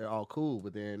year, they're all cool,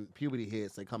 but then puberty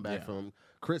hits, they come back Yeah. from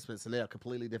Christmas and they're a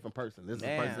completely different person. This is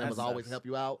Damn, a person that that was always sucks. help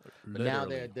you out, but now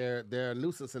Literally. they're a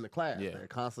nuisance in the class. Yeah. They're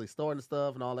constantly storing the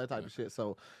stuff and all that type of shit.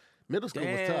 So middle school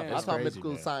was Damn. tough. I That's taught middle crazy,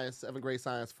 school man. science, 7th grade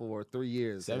science for 3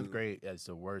 years. Seventh and grade is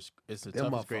the worst. It's the Them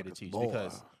toughest grade to motherfuckers, teach boy.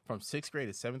 because from 6th grade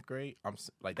to 7th grade,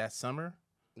 like that summer,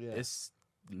 Yeah. it's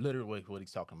literally what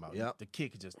he's talking about. Yep. The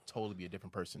kid could just totally be a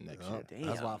different person next year. Yup.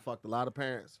 That's why I fucked a lot of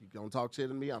parents. You gonna talk shit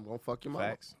to me, I'm gonna fuck your mama.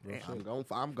 Facts. Real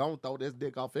I'm gonna throw this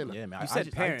dick off in her. Yeah, man. you I said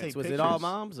just- I parents. take Was it all pictures.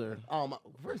 moms or?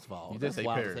 First of all, You did that's say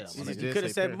wild as parents. hell. You did coulda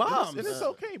say said parents. moms. And it's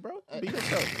okay, bro. Be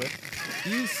yourself,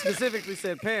 bro. You specifically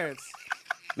said parents.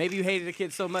 Maybe you hated the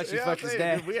kid so much you Yeah, fucked I'm his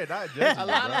saying, dad. we are not judging. A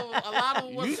lot of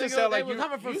them was You just single. sound They like were you-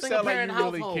 coming from you single sound like parent you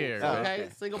really households. care, Okay, okay.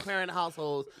 single parent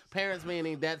households. Parents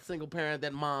meaning that single parent,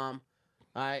 that mom.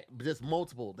 All right, but just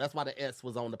multiple. That's why the S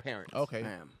was on the parents. Okay.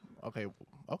 Damn. Okay.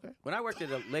 Okay. When I worked at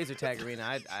a laser tag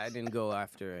arena, I didn't go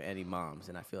after any moms,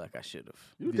 and I feel like I should have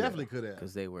You definitely could have.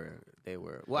 because they were.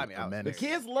 Well, I mean, I was menace. The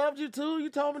kids loved you too. You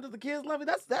told me that the kids love you.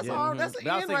 That's Yeah. all. That's the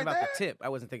But I was end thinking right about there. the tip. I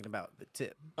wasn't thinking about the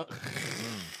tip.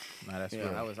 Nah, that's Yeah,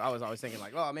 real. I was always thinking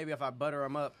like, oh, maybe if I butter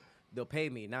them up, they'll pay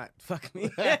me, not fuck me.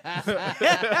 It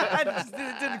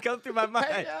didn't come through my mind.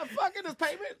 Hey, fucking this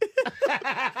payment.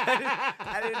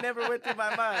 It never went through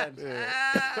my mind.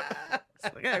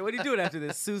 It's like, hey, what are you doing after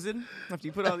this, Susan? After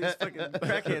you put all these fucking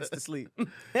crackheads to sleep.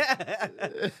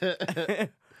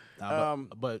 Nah,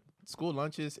 but school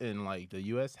lunches in like the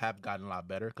U.S. have gotten a lot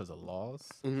better because of laws.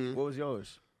 What was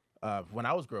yours? When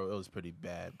I was growing, it was pretty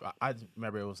bad. I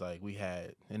remember it was like we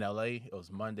had in L.A. It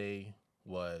was Monday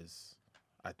was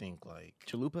I think like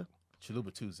Chalupa?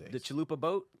 Chalupa Tuesday. The Chalupa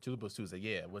boat? Chalupa was Tuesday,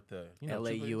 yeah, with the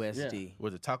Chalupa is? LAUSD.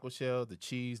 With the taco shell, the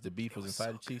cheese, the beef was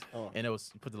inside the cheese, and it was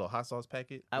you put the little hot sauce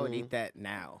packet. I would eat that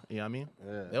now. You know what I mean?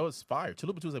 Yeah. It was fire.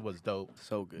 Chalupa Tuesday was dope.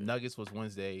 So good. Nuggets was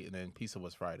Wednesday, and then pizza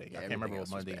was Friday. I can't remember everything what else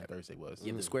was Monday bad. and Thursday was. You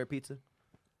have the square pizza?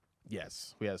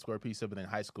 Yes, we had a square pizza, but then in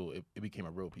high school it became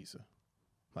a real pizza.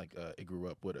 Like it grew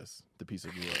up with us. The pizza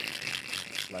grew up.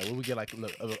 Like when we get like an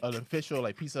official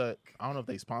like pizza. I don't know if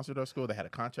they sponsored our school. They had a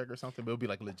contract or something, but it would be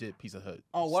like a legit Pizza Hut.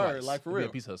 Oh, word, slice. like for It'd be real?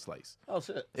 a Pizza Hut slice. Oh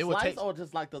shit. It would Slice take- or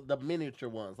just like the miniature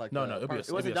ones, like No, the it'd be a,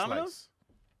 person- Was it'd it be a Domino's? slice.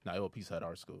 No, it was Pizza Hut at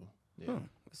our school. Yeah.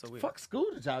 So weird. Fuck school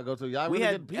did y'all go to? Y'all We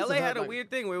really had did Pizza LA Hut, had a like-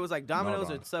 weird thing where it was like Domino's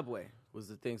no. or Subway was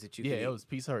the things that you Yeah, could it eat. was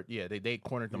Pizza Hut. Yeah, they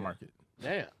cornered the market.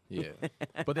 Damn. Yeah,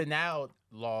 but then now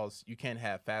laws you can't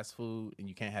have fast food and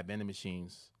you can't have vending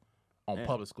machines on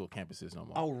public school campuses no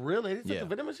more. Oh really? They took yeah, the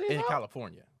vending machine in out?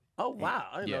 California. Oh wow,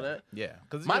 I didn't Yeah, know that. yeah,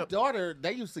 because My daughter,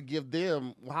 they used to give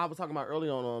them. What I was talking about early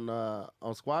on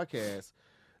Squadcast.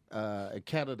 In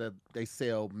Canada, they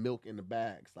sell milk in the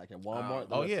bags, like at Walmart.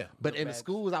 Oh, yeah. But Milk in the bags.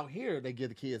 schools out here, they give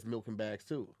the kids milk in bags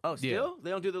too. Oh, still? They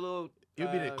don't do the little. it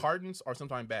would be the cartons or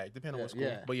sometimes bags, depending on what school.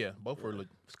 yeah. But yeah, both were.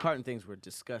 Carton things were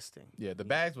disgusting. Yeah, the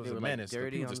bags was They a were, like, menace. 'cause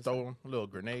dirty people on just the throw a little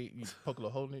grenade, you poke a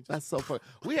little hole in it. That's so funny.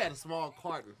 We had a small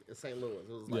carton in St. Louis. It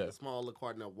was like Yeah. a small little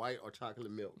carton of white or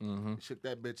chocolate milk. Mhm. You shook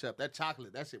that bitch up. That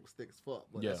chocolate, that shit was thick as fuck.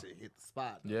 But Yeah. that shit hit the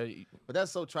spot. Yeah, But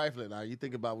that's so trifling now. You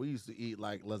think about we used to eat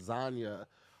like lasagna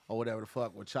or whatever the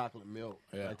fuck with chocolate milk.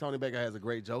 Yeah. Like Tony Baker has a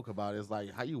great joke about it. It's like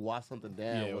how you wash something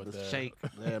down Yeah, with with a the- shake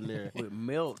damn near. With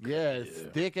milk. Yeah, it's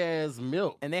thick as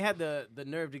milk. And they had the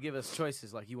nerve to give us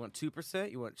choices like you want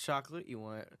 2%, you want chocolate, you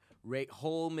want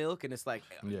whole milk, and it's like,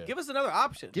 Yeah. give us another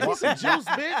option. Give me some juice,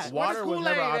 bitch. Water was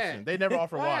never an option. They never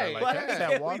offer water. Right. Like, can I just Yeah.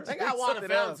 have water? They got water Something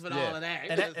fountains else. for all of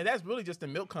that. And that's really just the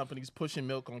milk companies pushing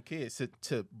milk on kids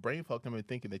to brain fuck them and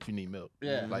thinking that you need milk.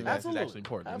 Yeah. Like that's Absolutely. actually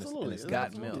important. And Absolutely. it's It's not. Got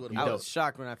absolutely milk. what I it was is.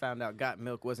 shocked when I found out Got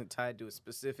Milk wasn't tied to a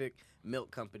specific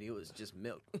milk company. It was just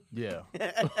milk. Yeah.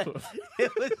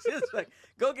 It was just like,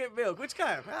 go get milk. Which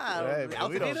kind? Hey, man,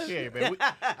 we don't Altadena? care, man.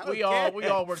 I We don't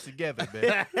care. all work together,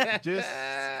 man.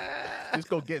 Just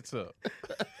go get some.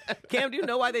 Cam, do you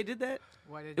know why they did that?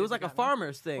 Why did It was like a got milk?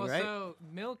 farmer's thing, Well, right? so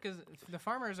milk is the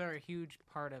farmers are a huge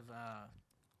part of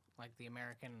like the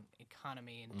American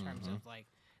economy in terms of like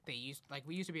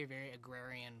we used to be a very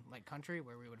agrarian like country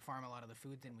where we would farm a lot of the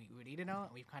foods and we would eat it all,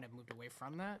 and we've kind of moved away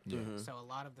from that. So a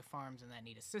lot of the farms in that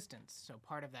need assistance. So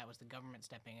part of that was the government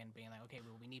stepping in, being like, okay,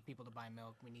 well, we need people to buy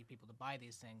milk, we need people to buy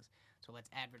these things, so let's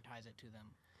advertise it to them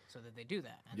so that they do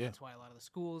that. And Yeah. that's why a lot of the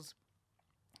schools,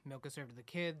 milk is served to the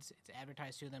kids. It's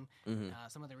advertised to them.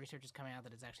 Some of the research is coming out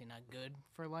that it's actually not good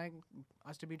for like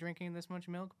us to be drinking this much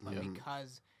milk, but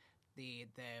because the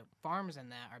farms and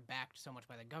that are backed so much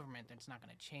by the government, that it's not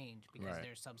going to change because Right.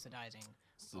 they're subsidizing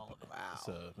all of it.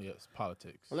 So yeah, it's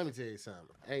politics. Well, let me tell you something.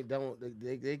 They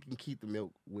can keep the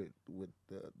milk with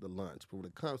the lunch, but when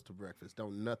it comes to breakfast,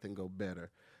 don't nothing go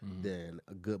better than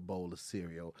a good bowl of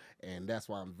cereal. And that's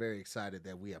why I'm very excited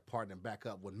that we are partnering back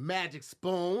up with Magic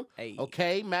Spoon. Hey.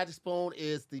 Okay, Magic Spoon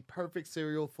is the perfect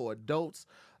cereal for adults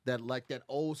that like that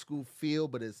old school feel,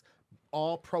 but it's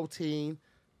all protein,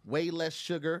 way less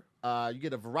sugar. You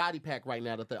get a variety pack right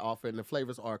now that they're offering. The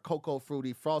flavors are cocoa,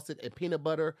 fruity, frosted, and peanut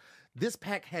butter. This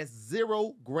pack has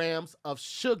 0 grams of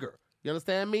sugar. You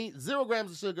understand me? 0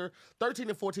 grams of sugar, 13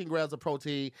 to 14 grams of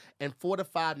protein, and 4 to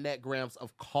 5 net grams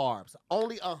of carbs.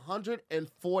 Only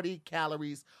 140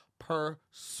 calories per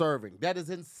serving. That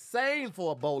is insane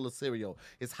for a bowl of cereal.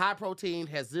 It's high protein,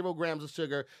 has 0 grams of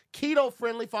sugar, keto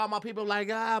friendly for all my people like,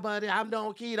 buddy, I'm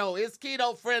doing keto. It's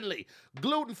keto friendly,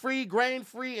 gluten free, grain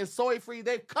free, and soy free.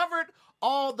 They've covered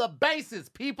all the bases,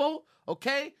 people.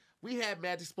 Okay? We had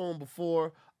Magic Spoon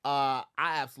before. I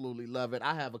absolutely love it.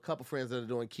 I have a couple friends that are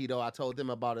doing keto. I told them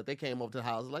about it. They came over to the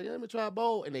house like, let me try a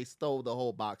bowl, and they stole the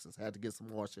whole boxes. Had to get some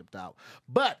more shipped out.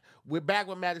 But we're back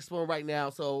with Magic Spoon right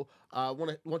now, so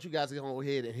want you guys to go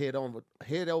ahead and head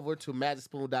over to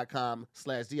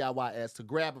magicspoon.com/DIYS to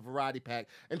grab a variety pack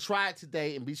and try it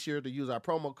today. And be sure to use our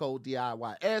promo code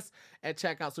DIYS at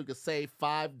checkout so you can save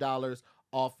 $5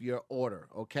 off your order,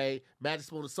 okay? Magic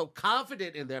Spoon is so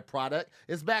confident in their product,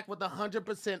 it's back with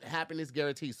 100% happiness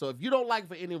guarantee. So if you don't like it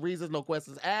for any reasons, no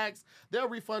questions asked, they'll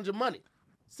refund your money.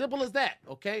 Simple as that,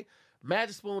 okay?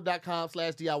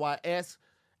 magicspoon.com/DIYS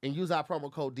and use our promo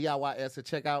code DIYS at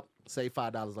checkout. Save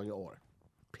 $5 on your order.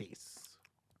 Peace.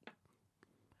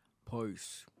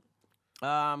 Peace.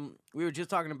 We were just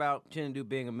talking about Chinadu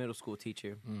being a middle school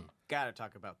teacher. Gotta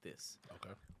talk about this.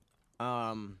 Okay.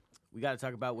 We gotta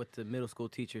talk about what the middle school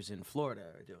teachers in Florida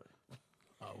are doing.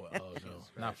 Oh well, no,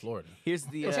 not Florida. Here's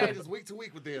the It changes week to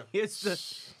week with them. here's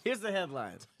the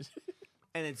headline,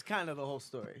 and it's kind of the whole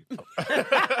story.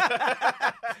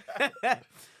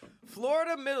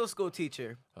 Florida middle school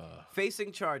teacher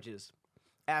facing charges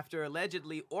after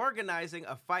allegedly organizing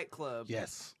a fight club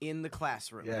Yes. in the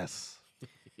classroom. Yes.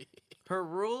 Her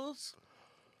rules: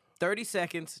 30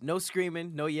 seconds, no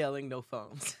screaming, no yelling, no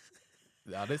phones.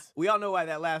 Now this, We all know why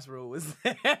that last rule was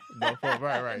there. no phone,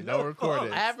 right, no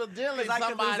recording. Evidently, 'Cause I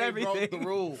could lose somebody broke the everything.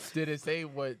 rules. Did it say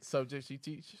what subject she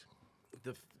teach?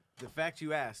 The fact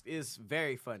you asked is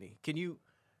very funny. Can you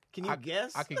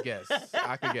guess? I can guess.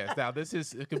 Now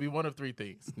it could be one of 3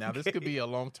 things. Now this could be a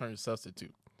long-term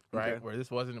substitute, right? Okay. Where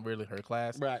this wasn't really her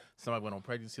class. Right. Somebody went on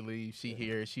pregnancy leave. She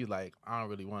here. She like, I don't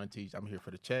really want to teach. I'm here for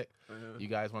the check. You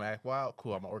guys want to act wild?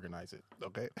 Cool. I'm gonna organize it.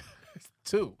 Okay.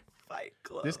 2. Fight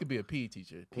club. This could be a PE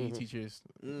teacher. PE teachers,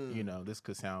 you know, this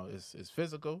could sound is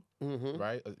physical,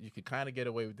 right? You could kind of get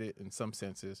away with it in some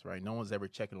senses, right? No one's ever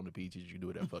checking on the PE teacher. You do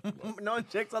whatever fuck you want. No one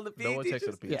checks on the PE No one checks teachers?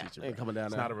 on the PE Yeah, teacher. ain't bro. coming down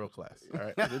It's there. not a real class. All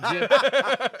right.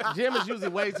 The gym is usually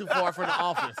way too far from the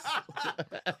office.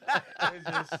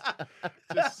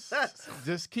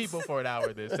 just keep them for an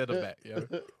hour, then send them back. You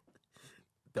know?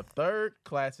 The 3rd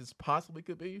classes possibly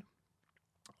could be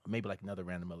maybe like another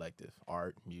random elective,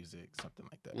 art, music, something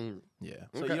like that. Yeah.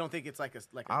 So you don't think it's like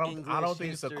I don't English,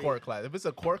 think it's a history? core class. If it's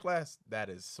a core class, that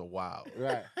is so wild.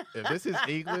 Right. If this is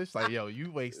English, like yo,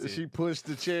 you wasted. She pushed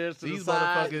the chairs to These the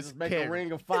side, motherfuckers just make a can't-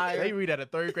 ring of fire. They read at a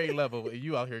 3rd grade level, and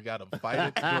you out here got to fight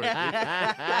it. Have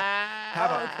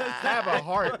a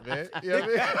heart, man. You know what I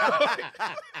mean?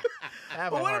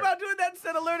 Have But a what heart. about doing that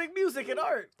instead of learning music and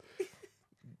art?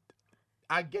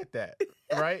 I get that,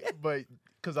 right? But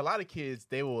because a lot of kids,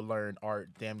 they will learn art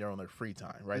damn near on their free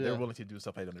time, right? Yeah. They're willing to do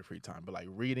stuff like that on their free time. But like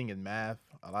reading and math,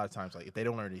 a lot of times, like if they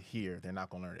don't learn it here, they're not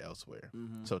gonna learn it elsewhere.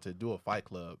 So to do a fight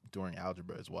club during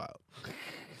algebra is wild.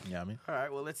 You know what I mean? All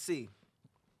right, well, let's see.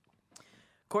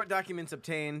 Court documents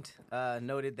obtained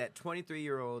noted that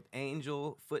 23-year-old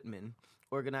Angel Footman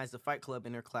organized a fight club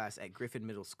in her class at Griffin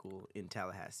Middle School in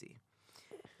Tallahassee.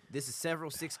 This is several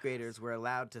sixth graders were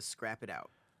allowed to scrap it out.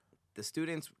 The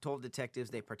students told detectives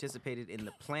they participated in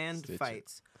the planned Stitch it.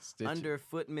 fights Stitch it. under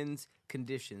Footman's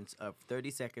conditions of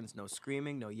 30 seconds, no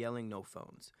screaming, no yelling, no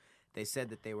phones. They said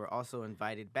that they were also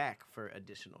invited back for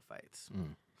additional fights.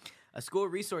 A school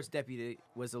resource deputy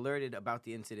was alerted about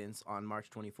the incidents on March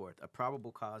 24th. A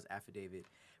probable cause affidavit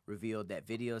revealed that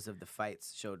videos of the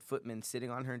fights showed Footman sitting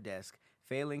on her desk,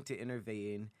 failing to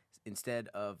intervene, instead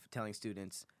telling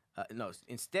students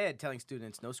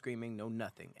no screaming, no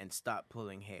nothing, and stop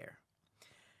pulling hair.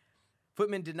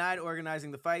 Footman denied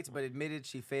organizing the fights, but admitted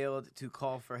she failed to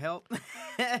call for help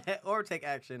or take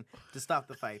action to stop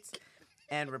the fights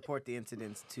and report the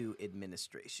incidents to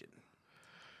administration.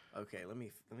 Okay, let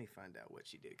me find out what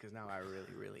she did, because now I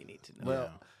really need to know.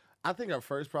 Well, I think her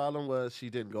first problem was she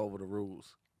didn't go over the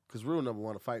rules. Because rule number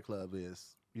one of Fight Club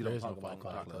is you don't There's talk no about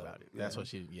fight club. it. That's Yeah. what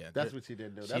she. Yeah, That's what she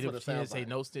didn't do. She That's what it didn't sounds say like.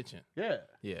 no stitching. Yeah.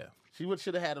 Yeah, She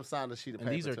should have had him sign the sheet of and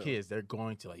paper. these are too. kids. They're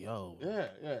going to like, yo,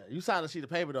 Yeah. You sign a sheet of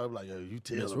paper though, be like, yo, you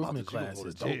tell Miss him about Roofman this, you gonna class go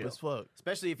is to dope jail. as fuck.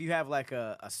 Especially if you have like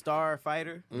a star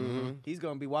fighter, he's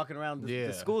gonna be walking around the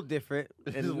Yeah. school different,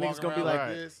 and Just the niggas walking gonna be around like,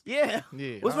 Right. this. "Yeah,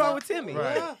 Yeah, what's wrong with Timmy?"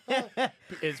 Right.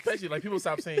 Especially like people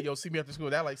stop saying, "Yo, see me after school."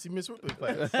 That like see Miss Roofman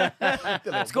class.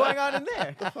 What's going on in there?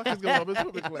 What the fuck is going on, Miss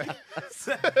Roofman class?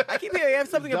 I keep hearing you have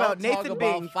something Don't about talk Nathan about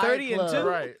being Fight 30 and Club. 2.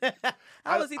 Right.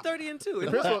 How is he 30 and 2?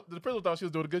 The principal thought she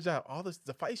was doing a good job.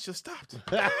 The fights just stopped.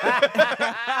 All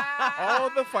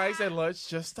the fights at lunch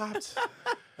just stopped.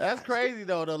 That's crazy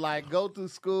though. To like go through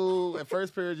school at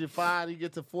first period you're fine. You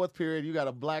get to fourth period, you got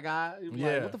a black eye. You be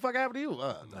Yeah. like, what the fuck happened to you?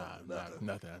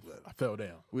 Nothing. I fell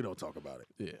down. We don't talk about it.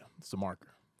 Yeah, it's a marker.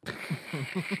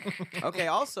 Okay,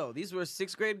 also, these were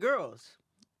 6th grade girls.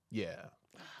 Yeah.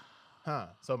 Huh.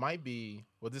 So it might be.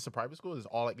 Was this a private school? Is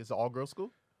all like it's an all girls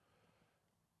school?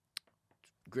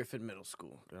 Griffin Middle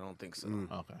School. I don't think so.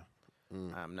 Okay.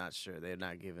 I'm not sure. They're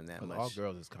not giving that 'Cause much. all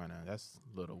girls is kind of that's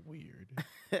a little weird.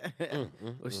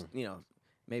 Which, you know,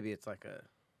 maybe it's like a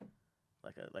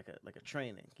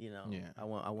training, you know. Yeah. I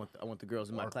want the girls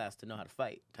in my class to know how to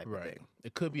fight type of Right. thing.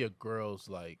 It could be a girls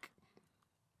like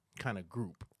kind of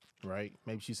group, right?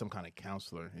 Maybe she's some kind of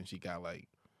counselor and she got like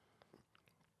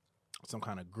some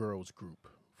kind of girls group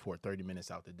for 30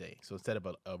 minutes out the day. So instead of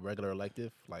a regular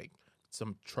elective, like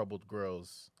some troubled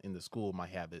girls in the school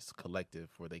might have this collective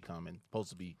where they come and supposed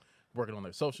to be working on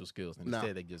their social skills, and No.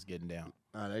 instead they just getting down.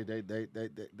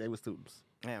 They were students.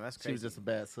 Man, that's She crazy. was just a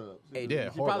bad sub. Hey, Yeah,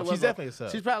 She horrible. probably She's was definitely a sub.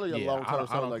 She's probably a Yeah, long I term don't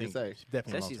sub, like think you say. she's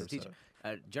definitely a Says she's a long-term teacher. sub.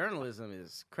 Journalism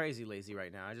is crazy lazy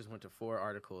right now. I just went to 4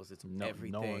 articles. It's No,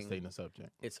 everything. no one's stating the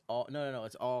subject. It's all no.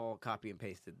 It's all copy and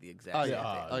pasted the exact. Oh same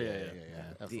yeah. thing. Oh yeah. yeah.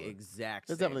 The Absolutely. exact.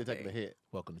 It's same definitely taking a thing. hit.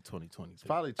 Welcome to 2020. It's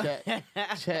probably chapter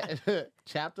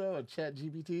or chat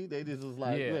GPT. They just was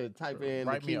like, Yeah. type in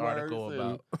Write the me an keywords article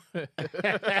and about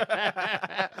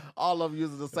all of them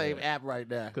using the same Yeah. app right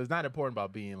now. because it's not important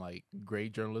about being like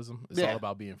great journalism. It's Yeah. all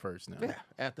about being first now. Yeah,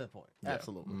 at that point, Yeah.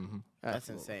 absolutely. hmm That's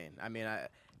Absolutely. insane. I mean,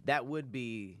 that would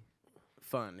be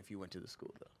fun if you went to the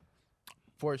school though.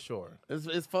 For sure.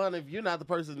 It's fun if you're not the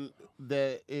person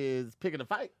that is picking a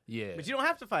fight. Yeah. But you don't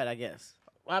have to fight, I guess.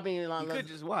 I mean, You unless, could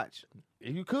just watch.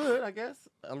 you could, I guess,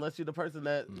 unless you're the person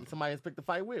that somebody has picked a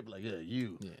fight with. Like, yeah,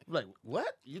 you. Yeah. Like,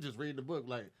 what? You just read the book.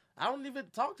 Like, I don't even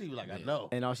talk to you. Like, I Yeah. know.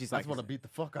 And all she's I like, just want to beat the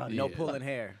fuck out of no you. pulling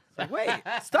hair. It's like, wait,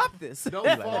 stop this. No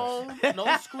phone,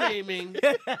 no screaming.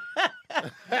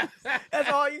 That's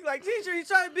all you like, teacher. He's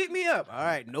trying to beat me up. All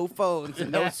right, no phones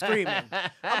and no screaming.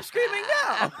 I'm screaming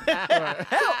now.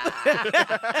 Help.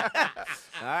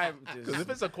 All right, Because if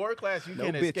it's a core class, you No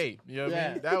can't bitching. escape. You know what I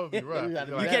Yeah. mean? That would be rough. You gotta You're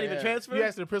be you like, can't Yeah. even transfer. You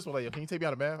ask the principal, like, "Yo, can you take me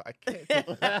out of math? I can't.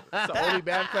 It's the only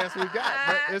math class we got.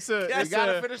 But it's a, You You it's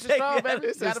gotta a, finish it strong, baby.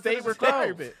 it's You a gotta state finish it strong.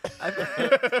 requirement.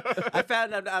 I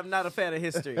found out I'm not a fan of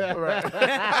history.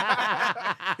 Right.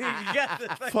 You got the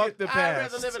fucking- Fuck the I'd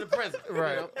past. rather live in the present.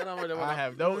 Right. You know? I don't really I wanna-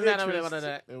 have no I don't really interest wanna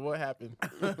that. in what happened.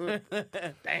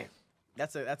 Damn.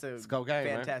 That's a cocaine,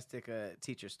 man. fantastic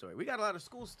teacher story. We got a lot of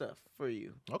school stuff for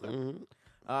you. Okay.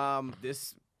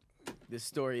 This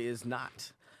story is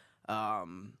not.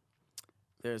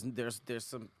 There's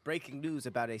some breaking news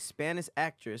about a Spanish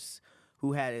actress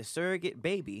who had a surrogate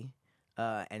baby,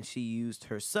 and she used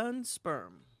her son's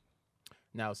sperm.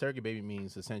 Now, surrogate baby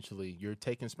means essentially you're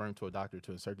taking sperm to a doctor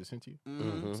to insert this into you.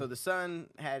 Mm-hmm. So the son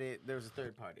had it. There was a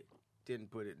third party.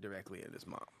 Didn't put it directly in his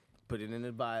mom. Put it in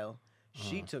a vial.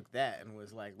 She took that and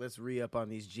was like, let's re-up on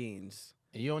these genes.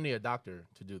 And you don't need a doctor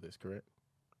to do this, correct?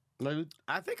 No,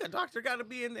 I think a doctor got to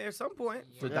be in there at some point.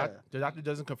 The doctor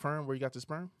doesn't confirm where you got the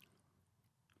sperm?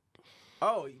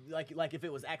 Oh, like if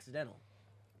it was accidental.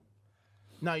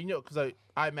 No, because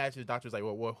I imagine the doctor's like,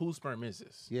 well, whose sperm is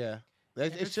this? yeah.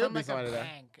 If It it's should from, be like, somebody a there.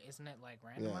 bank, isn't it like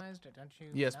randomized? Or don't you?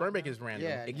 Yeah, not sperm bank know? is random.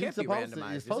 Yeah, It you're can't be supposed to. randomized,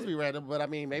 It's is supposed to it? be random, but I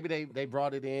mean, maybe they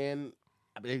brought it in.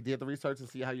 I mean, they did the research to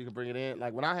see how you can bring it in.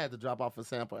 Like when I had to drop off a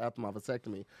sample after my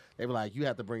vasectomy, they were like, you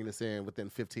have to bring this in within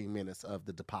 15 minutes of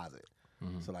the deposit.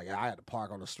 So like I had to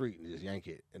park on the street and just yank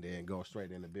it and then go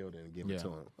straight in the building and give it to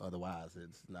him. Otherwise,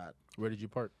 it's not. Where did you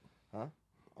park?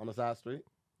 On the side street.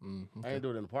 I ain't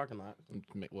do it in the parking lot.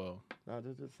 Well, No,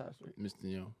 just side street.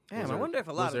 Mr. Damn, I wonder if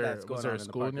a lot of that's going was there on a in the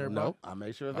school parking lot. nearby? Nope, I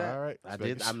made sure of that. All right. I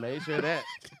did. I made sure of that.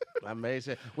 I made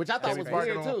sure, which I thought was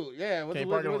Parking weird on- too. Yeah, Can't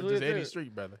park it on just any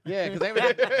street, brother. Yeah,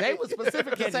 because they were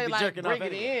specific to Can't say just be like jerking off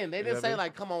bring it anyway. in. They didn't say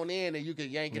like come on in and you can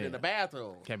yank it in Yeah. the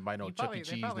bathroom. Can't buy no You Chuck probably, E. they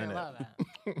Cheese, probably none allow of that.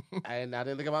 that. And I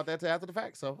didn't think about that till after the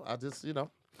fact. So I just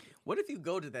What if you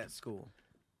go to that school?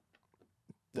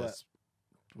 That's-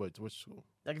 Which school?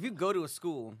 Like if you go to a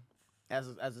school as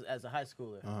a high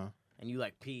schooler Uh-huh. and you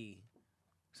like pee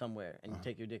somewhere and you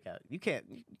take your dick out, you can't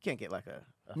get like a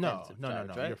No, offensive no, charge,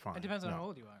 no, right? you're fine. It depends on No. how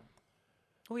old you are.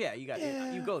 Oh yeah, you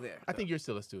go there. I think you're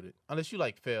still a student, unless you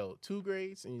like failed 2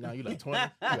 grades and now you like 20. You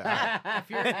like, all right. If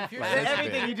you're Like, listen,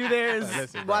 Everything man. you do there is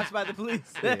Listen, watched by the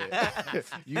police. Yeah.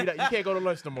 you can't go to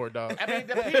lunch no more, dog. I mean,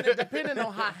 depending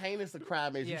on how heinous the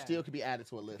crime is, you Yeah. still could be added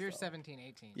to a list. If you're though. 17,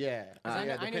 18. Yeah, I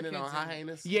know depending on kids how in-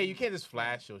 heinous. Yeah, you can't just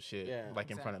flash your shit Yeah.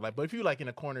 like in front of but if you like in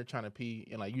a corner trying to pee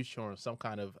and like you showing some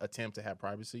kind of attempt to have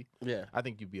privacy, Yeah. I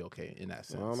think you'd be okay in that I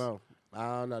sense. don't know.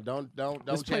 Don't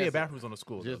There's plenty chance of bathrooms on the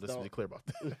school. Just Let's be don't. clear about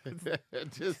that.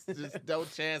 it. just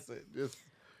don't chance it. Just go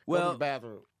to Well, the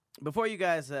bathroom. Before you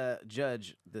guys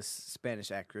judge this Spanish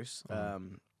actress,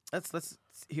 let's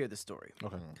hear the story.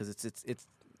 Okay. Because it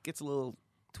gets a little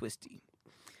twisty.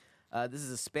 This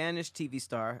is a Spanish TV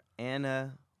star,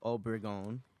 Ana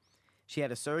Obregón. She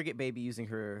had a surrogate baby using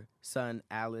her son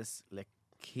Alice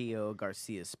Lequillo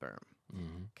Garcia's sperm.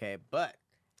 Okay, but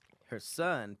her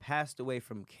son passed away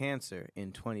from cancer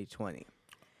in 2020.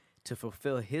 To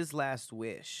fulfill his last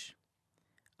wish,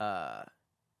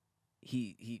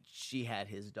 she had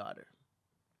his daughter.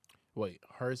 Wait,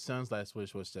 her son's last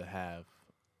wish was to have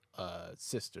a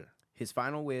sister. His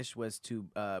final wish was to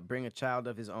bring a child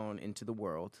of his own into the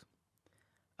world.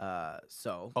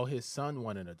 Oh, his son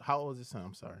wanted a. How old is his son?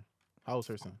 I'm sorry. How old was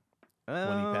her son when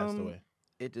he passed away?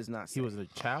 It does not say. He was a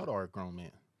child or a grown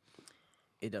man?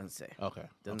 It doesn't say. Okay.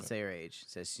 Doesn't okay. say her age. It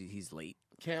says he's late.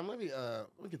 Cam, let me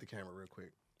get the camera real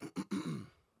quick.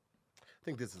 I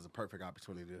think this is a perfect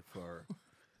opportunity for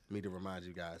me to remind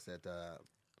you guys that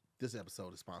this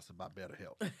episode is sponsored by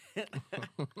BetterHelp.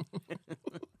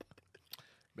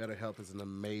 BetterHelp is an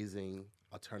amazing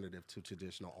alternative to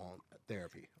traditional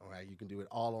therapy. All right, you can do it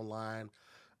all online.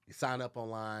 You sign up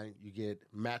online. You get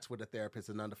matched with a therapist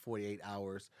in under 48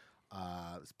 hours.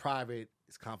 It's private,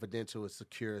 it's confidential, it's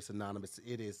secure, it's anonymous.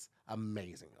 It is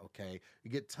amazing, okay? You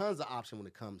get tons of options when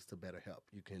it comes to BetterHelp.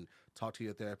 You can talk to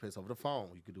your therapist over the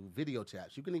phone. You can do video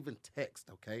chats. You can even text,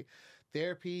 okay?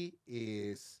 Therapy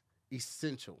is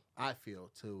essential, I feel,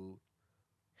 to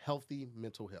healthy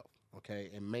mental health, okay?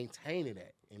 And maintaining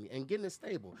that and getting it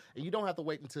stable. And you don't have to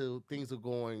wait until things are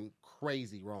going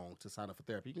crazy wrong to sign up for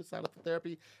therapy. You can sign up for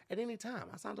therapy at any time.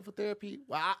 I signed up for therapy.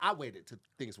 Well, I waited till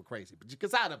things were crazy, but you can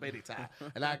sign up anytime.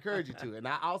 And I encourage you to. And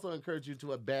I also encourage you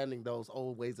to abandon those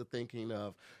old ways of thinking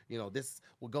of, this,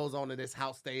 what goes on in this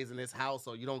house stays in this house,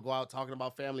 or you don't go out talking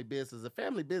about family business. If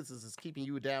family business is keeping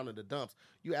you down in the dumps,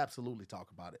 you absolutely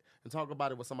talk about it. And talk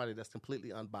about it with somebody that's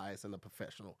completely unbiased and a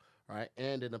professional, right?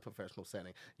 And in a professional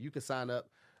setting. You can sign up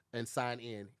and sign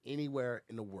in anywhere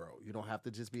in the world. You don't have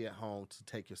to just be at home to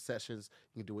take your sessions.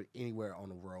 You can do it anywhere on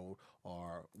the road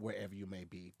or wherever you may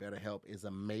be. BetterHelp is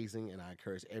amazing, and I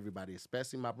encourage everybody,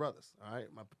 especially my brothers, all right?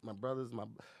 My brothers, my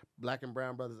black and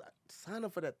brown brothers, sign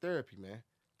up for that therapy, man.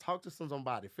 Talk to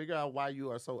somebody. Figure out why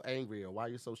you are so angry or why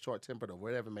you're so short-tempered or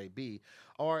whatever it may be.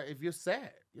 Or if you're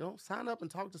sad, sign up and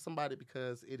talk to somebody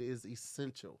because it is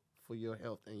essential for your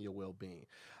health and your well-being.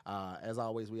 As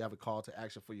always, we have a call to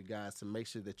action for you guys to make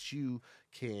sure that you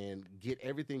can get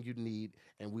everything you need,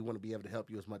 and we want to be able to help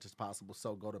you as much as possible.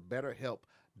 So go to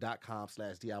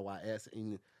betterhelp.com/DIYS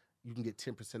and you can get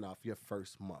 10% off your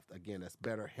first month. Again, that's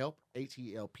BetterHelp,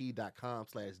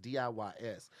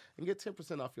 HELP.com/DIYS, and get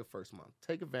 10% off your first month.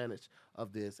 Take advantage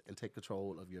of this and take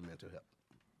control of your mental health.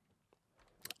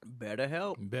 Better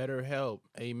help. Better help.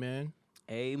 Amen.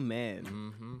 Amen.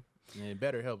 Mm-hmm. And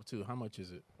better help too. How much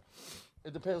is it?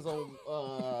 It depends on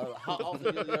how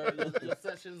often your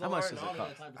sessions How are. much and does it all of that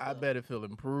cost? type of I stuff. bet it feel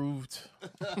improved.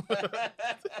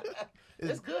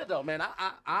 It's good though, man. You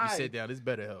I sit down. It's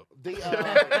better help. The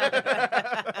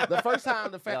first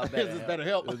time the Y'all fact better is it's help. better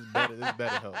help. It's better. It's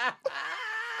better help.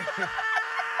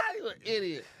 You an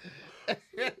idiot.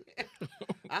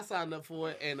 I signed up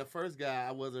for it, and the first guy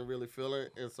I wasn't really feeling,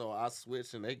 and so I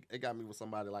switched, and they got me with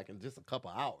somebody like in just a couple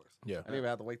hours. Yeah. I didn't even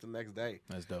have to wait till the next day.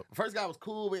 That's dope. The first guy was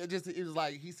cool, but it was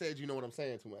like he said, "You know what I'm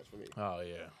saying?" Too much for me. Oh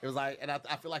yeah. It was like, and I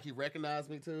feel like he recognized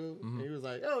me too. Mhm. And he was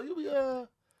like, "Oh, you be on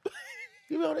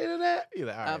the internet?" You're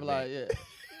like, all I'm right, like, man. "Yeah."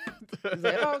 He's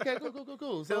like, "Oh, okay,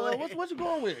 cool. So what you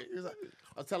going with?" He's like,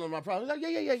 I was telling him my problem. He's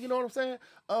like, "Yeah. You know what I'm saying?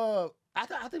 I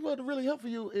think what would really help for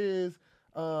you is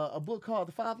a book called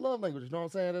The 5 Love Languages." You know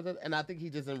what I'm saying? And I think he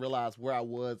just didn't realize where I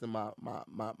was in my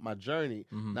journey.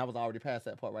 Mhm. And I was already past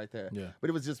that part right there. Yeah. But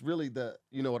it was just really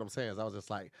you know what I'm saying? So I was just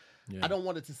like, Yeah. I don't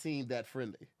want it to seem that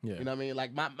friendly. Yeah. You know what I mean?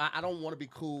 Like I don't want to be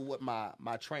cool with my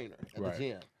trainer at Right. the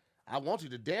gym. I want you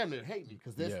to damn near hate me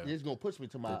because this Yeah. is gonna push me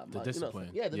to my, The my discipline.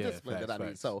 You know, the Yeah, discipline that I need.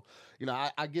 facts. So, you know,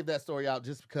 I give that story out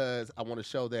just because I want to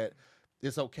show that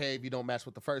it's okay if you don't match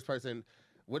with the first person.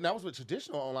 When I was with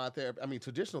traditional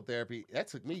therapy, that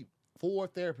took me 4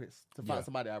 therapists to find Yeah.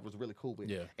 somebody I was really cool with.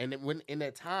 Yeah. And then when in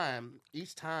that time,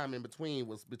 each time in between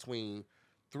was between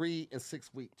 3 and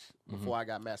 6 weeks before I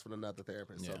got matched with another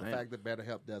therapist. So Yeah. the Right. fact that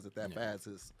BetterHelp does it that fast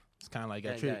is It's kind of like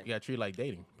Gang, you gang. got to treat it like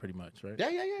dating, pretty much, right? yeah.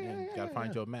 You gotta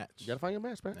find your match. You gotta find your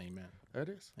match, man. Amen. There it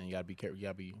is. And you gotta be careful. You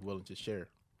gotta be willing to share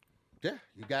Yeah,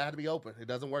 you gotta be open. It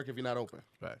doesn't work if you're not open.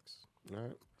 facts. All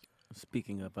right.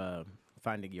 Speaking of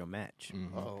finding your match.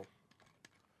 Mhm. Oh,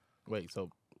 Wait, so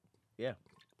Yeah.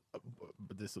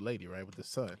 but this lady, right, with the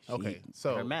son. She- Okay,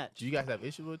 so her match. do you guys have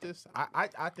issues with this?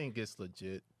 I think it's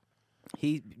legit.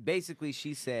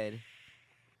 She said,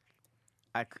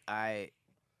 I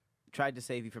tried to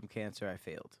save you from cancer. I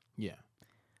failed. Yeah.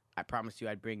 I promised you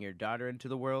I'd bring your daughter into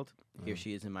the world. Here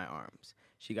she is in my arms.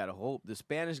 She got a hold. The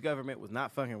Spanish government was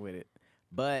not fucking with it,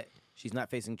 but she's not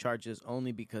facing charges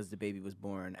only because the baby was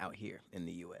born out here in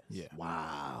the U.S. Yeah.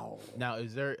 wow. Now,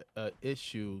 is there an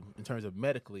issue in terms of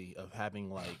medically of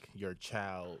having like your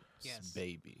child's Yes.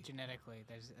 baby? Genetically,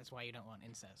 that's why you don't want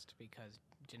incest, because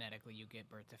genetically you get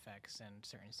birth defects and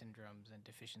certain syndromes and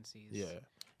deficiencies. Yeah.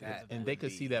 because of And that. they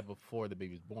could see that before the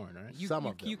baby's born, right? Some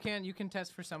of them. You can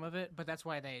test for some of it, but that's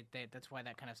why that's why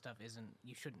that kind of stuff isn't.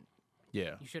 You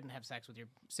shouldn't have sex with your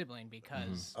sibling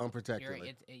because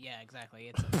Unprotected. yeah, exactly.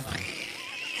 It's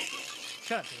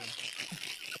shut up, dude.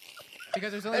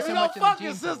 Because there's only If so you much don't in the fuck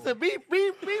your gene sister, pool.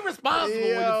 be responsible with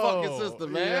your fucking sister,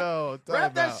 man. Yo,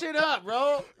 Wrap that talk shit up,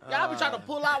 bro. Y'all be trying to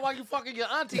pull out while you fucking your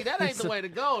auntie. That ain't the way to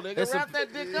go, nigga. There's Wrap some-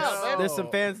 that dick up, man. There's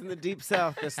some fans in the deep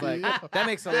south that's like, that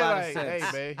makes a They're lot like, of sense.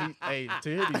 Hey man, to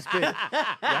hear me spit. Y'all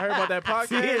heard about that To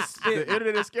hear podcast? spit. The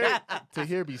internet is scared. To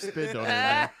hear me spit on it,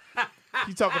 man.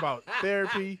 You talk about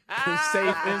therapy,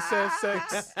 safe incest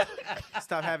sex,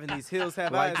 Stop having these hills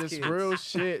have like eyes this kids. real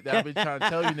shit that I've been trying to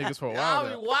tell you niggas for a Y'all while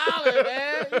be now. wildin',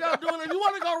 man. You know, if you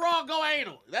want to go wrong, go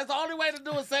anal. That's the only way to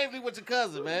do it safely with your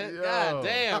cousin, man. Yo. God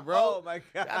damn, bro. Oh my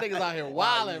God. Y'all niggas out here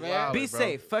wildin', man. Be bro.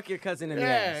 safe. Fuck your cousin in the Yeah,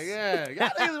 ass. yeah. Y'all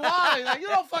niggas wildin'. Like, you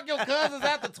don't fuck your cousins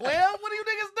after 12. What are you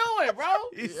niggas doing, bro?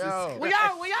 Yo. When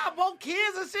y'all both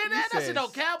kids and shit, that said shit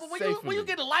don't count. But when you safely.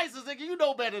 get a license, nigga, you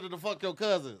know better than to fuck your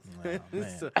cousins. Oh, man.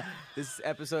 So, this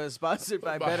episode is sponsored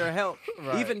by BetterHelp.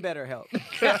 Right. Even BetterHelp.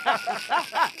 If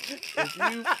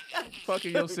you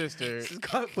fucking your sister,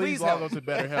 called please Please log Help. on to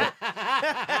BetterHelp.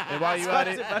 And while you at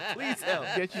it, Sponsored by Please Help.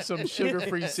 get you some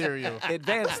sugar-free cereal.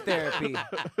 Advanced therapy.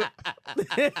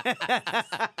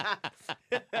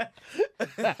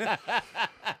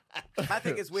 I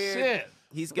think it's weird. Shit.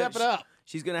 He's Step gonna, it up.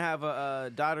 She's gonna have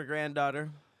a daughter, granddaughter.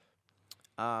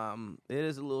 It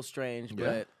is a little strange, Yeah.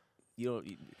 but you don't.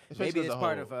 Especially Maybe as it's a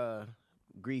part whole. of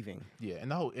grieving. Yeah,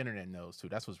 and the whole internet knows too.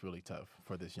 That's what's really tough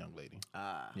for this young lady.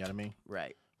 Ah, You know what I mean?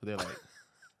 right. They're like,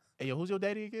 "Hey, yo, who's your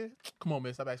daddy again? Come on,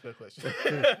 man, stop asking that question."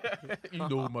 You know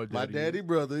who my daddy. My daddy is.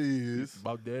 brother is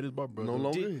My dad is my brother. no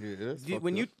longer here. That's fucked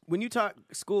When up. you taught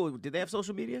school, did they have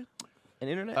social media and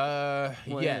internet? Well,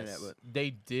 yes, internet, but- they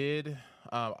did.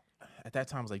 At that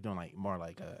time, I was like doing like more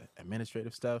like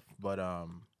administrative stuff, but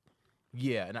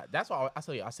yeah, and that's why I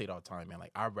say it all the time, man.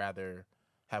 Like I'd rather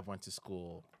have went to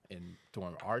school in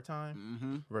during our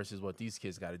time versus what these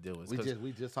kids got to deal with.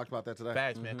 We just talked about that today.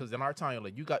 Facts, man. Because in our time,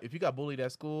 like if you got bullied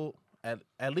at school,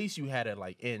 at least you had it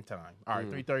like end time. All right,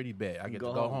 3:30 bed. I get to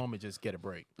go home and just get a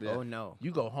break. Yeah. Oh no.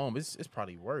 You go home, it's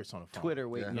probably worse on the phone. Twitter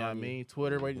waiting You know what I on you. mean?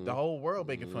 Twitter waiting. The whole world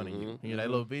making fun of you. You know that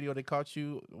little video they caught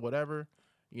you, whatever.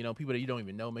 You know, people that you don't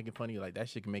even know making fun of you, like that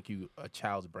shit can make you a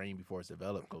child's brain before it's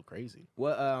developed go crazy.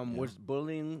 What was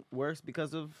bullying worse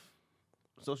because of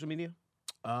social media?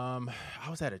 I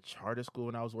was at a charter school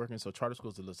when I was working, so charter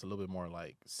schools are just a little bit more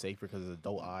like safer because there's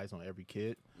adult eyes on every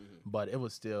kid. But it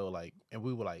was still like, and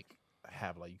we would like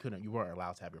have like you weren't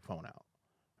allowed to have your phone out,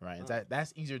 right? And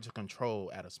that's easier to control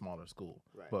at a smaller school.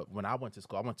 Right. But when I went to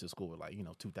school with like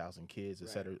 2,000 kids, et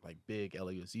cetera, like big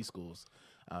LAUSD schools.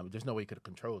 There's no way you could have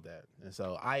controlled that, and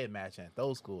so I imagine at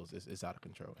those schools it's out of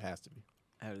control. It has to be.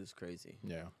 That is crazy.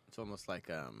 Yeah. It's almost like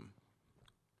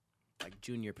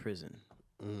junior prison.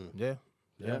 Yeah,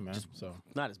 Yeah, man. just- So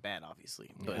Not as bad, obviously,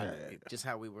 but just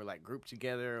how we were like grouped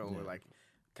together, or like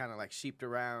kind of like sheeped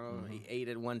around. He ate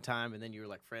at one time, and then you were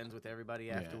like friends with everybody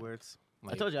afterwards. I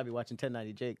Like- told you I'd be watching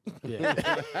 1090 Jake. yeah.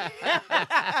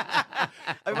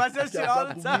 I watch that shit all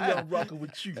the time. I'm rocking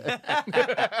with you.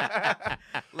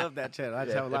 Love that channel. I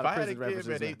just have a If lot I of had a prison kid, references.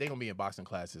 man, now. they gonna be in boxing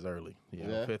classes early. You know,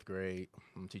 Yeah. 5th grade.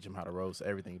 I'm teach them how to roast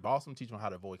everything. But also teach them how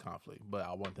to avoid conflict. But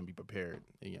I want them to be prepared.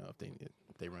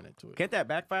 If they run into it. Can't that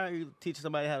backfire? You teach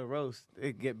somebody how to roast,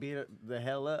 they get beat the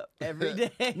hell up every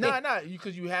day. No,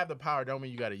 because you have the power. Don't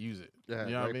mean you got to use it. Yeah,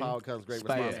 You know what I great mean? power comes great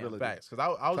Spike. responsibility. Facts. Because I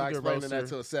was Try a good explaining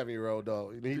that roaster. to a 7-year-old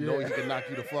though. He know he can knock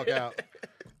you the fuck out.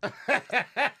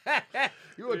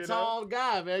 You a tall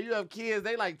guy, man. You have kids.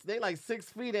 They like 6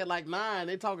 feet at like 9.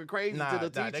 They talking crazy to the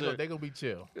teacher. They gonna be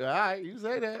chill. All right, you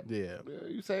say that. Yeah, Yeah,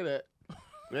 you say that.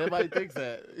 Everybody thinks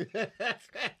that.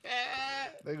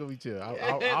 they gonna be chill. Your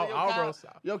I'll cop- roast.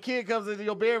 Your kid comes into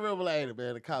your bedroom and like, hey,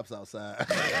 man, the cops outside.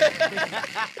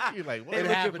 You're like, what? It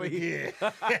looking happened for you.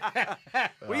 again.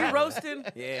 Were you roasting?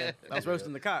 Yeah, I was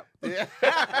roasting the cop. Yeah.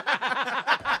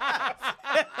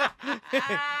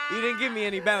 You didn't give me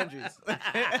any boundaries. You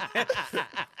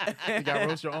got to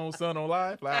roast your own son on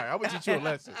live? Like, all right, I'm gonna teach you a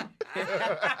lesson.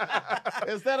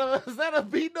 Instead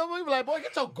of beating them, we be like, boy,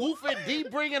 get your goofy,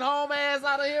 deep bringing home ass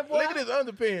out of here, boy. Look at his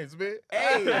underpants, man.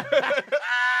 Hey,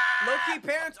 low-key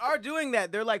parents are doing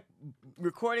that. They're like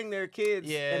recording their kids,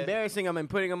 Yeah. embarrassing them, and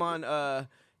putting them on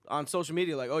social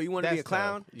media. Like, oh, you want to be a That's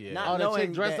clown? tough. Yeah. Not Oh, that knowing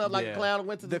chick dressed that up like Yeah. a clown and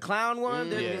went to the clown one.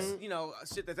 There's Yeah.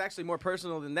 shit that's actually more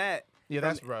personal than that. Yeah,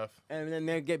 that's rough. And then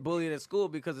they get bullied at school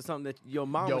because of something that your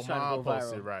mom Your was trying mom to go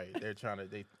posted, viral. right. They're trying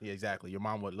to, exactly. Your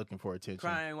mom was looking for attention.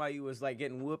 Crying while you was like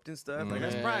getting whooped and stuff. Like,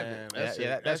 that's Man, private. that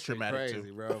shit- that's shit traumatic, crazy,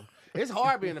 too. bro. It's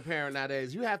hard being a parent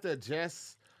nowadays. You have to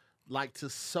adjust like to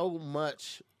so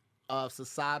much of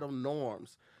societal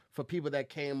norms for people that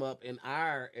came up in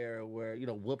our era where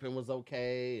whooping was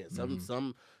okay, and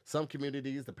some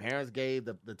communities the parents gave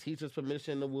the teachers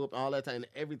permission to whoop, all that time, and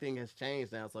everything has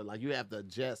changed now. So like you have to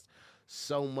adjust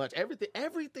so much.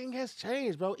 Everything has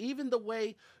changed, bro. Even the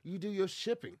way you do your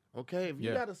shipping. Okay, if you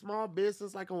Yeah. got a small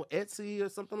business like on Etsy or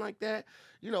something like that,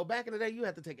 back in the day you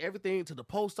had to take everything to the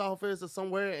post office or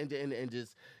somewhere and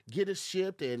just get it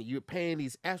shipped, and you're paying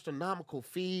these astronomical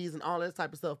fees and all that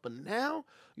type of stuff. But now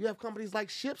you have companies like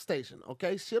ShipStation.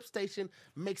 Okay, ShipStation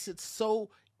makes it so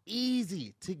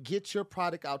easy to get your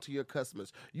product out to your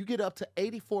customers. You get up to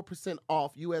 84%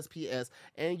 off USPS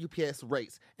and UPS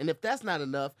rates. And if that's not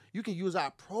enough, you can use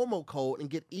our promo code and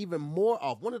get even more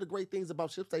off. One of the great things about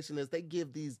ShipStation is they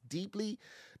give these deeply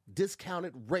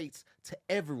discounted rates to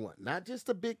everyone, not just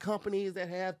the big companies that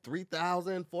have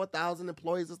 3,000, 4,000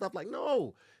 employees and stuff. Like,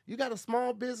 no, you got a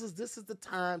small business. This is the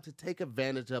time to take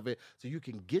advantage of it so you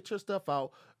can get your stuff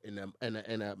out in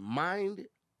a mind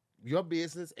your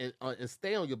business and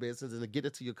stay on your business and to get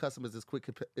it to your customers as quick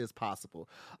as possible.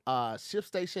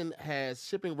 ShipStation has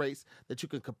shipping rates that you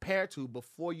can compare to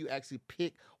before you actually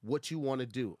pick what you want to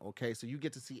do. Okay, so you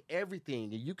get to see everything,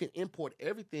 and you can import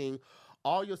everything,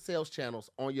 all your sales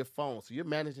channels on your phone. So you're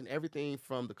managing everything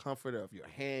from the comfort of your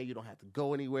hand. You don't have to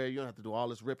go anywhere. You don't have to do all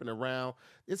this ripping around.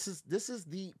 This is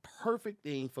the perfect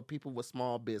thing for people with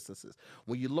small businesses.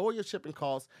 When you lower your shipping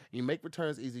costs, you make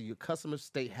returns easy, your customers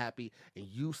stay happy, and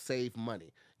you save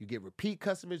money. You get repeat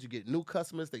customers, you get new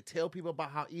customers. They tell people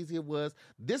about how easy it was.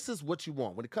 This is what you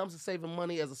want. When it comes to saving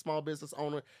money as a small business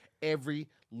owner, every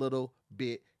little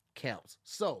bit counts.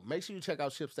 So make sure you check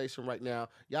out ShipStation right now.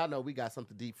 Y'all know we got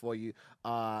something deep for you.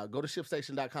 Go to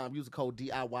ShipStation.com, use the code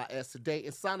DIYS today,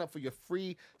 and sign up for your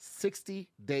free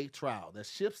 60-day trial. That's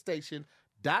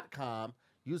ShipStation.com.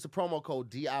 Use the promo code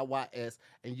DIYS,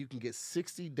 and you can get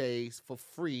 60 days for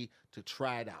free to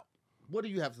try it out. What do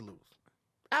you have to lose?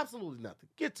 Absolutely nothing.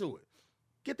 Get to it.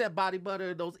 Get that body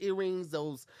butter, those earrings,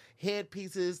 those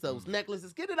headpieces, those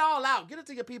necklaces. Get it all out. Get it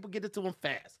to your people. Get it to them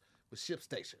fast with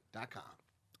ShipStation.com.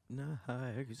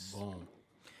 Nice. Boom.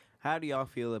 How do y'all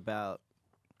feel about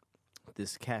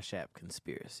this Cash App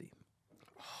conspiracy?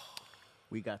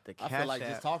 We got the I Cash feel like App.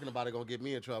 just talking about it gonna get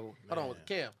me in trouble. Hold on,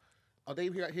 Cam. Are they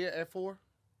here at 4?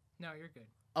 No, you're good.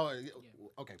 Oh,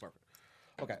 okay, perfect.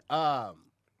 Okay.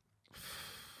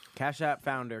 Cash App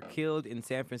founder killed in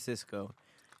San Francisco.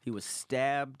 He was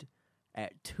stabbed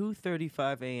at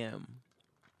 2:35 a.m.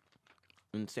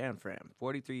 in San Fran.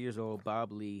 43 years old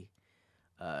Bob Lee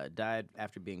died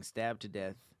after being stabbed to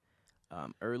death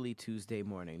early Tuesday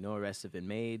morning. No arrests have been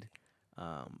made,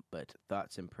 but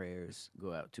thoughts and prayers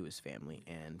go out to his family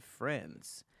and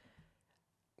friends.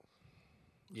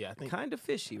 Yeah, I think Kind of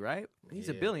fishy, right? He's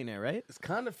a Yeah. billionaire, right? It's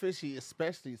kind of fishy,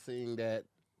 especially seeing that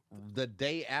the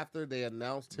day after they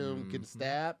announced him getting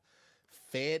stabbed,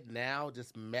 FedNow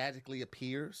just magically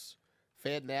appears.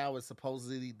 FedNow is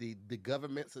supposedly the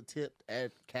government's attempt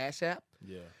at Cash App.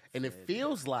 yeah. And it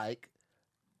feels like,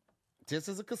 just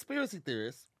as a conspiracy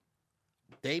theorist,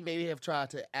 they maybe have tried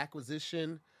to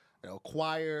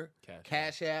acquire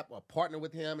Cash App or partner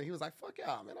with him. And he was like, fuck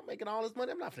y'all, man. I'm making all this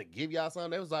money. I'm not going to give y'all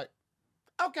something. They was like,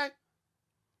 okay.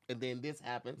 And then this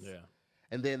happens. Yeah.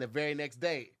 And then the very next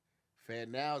day,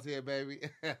 FedNow's here, baby.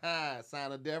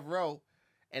 Sign a death row.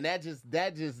 And that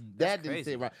didn't crazy.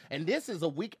 sit right. And this is a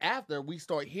week after we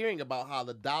start hearing about how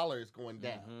the dollar is going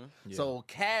down. Yeah. So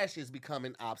cash is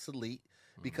becoming obsolete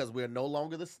because we're no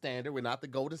longer the standard. We're not the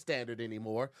golden standard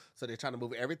anymore. So they're trying to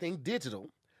move everything digital,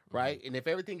 right? And if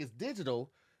everything is digital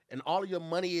and all of your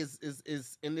money is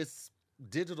in this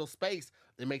digital space,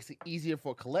 it makes it easier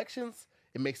for collections.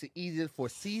 It makes it easier for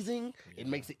seizing. It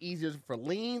makes it easier for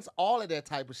liens, all of that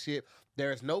type of shit.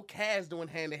 There is no cash doing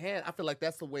hand to hand. I feel like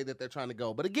that's the way that they're trying to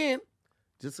go. But again,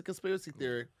 just a conspiracy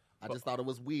theory. I just thought it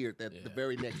was weird that the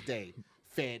very next day,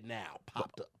 FedNow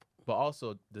popped up. But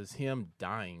also, does him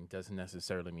dying doesn't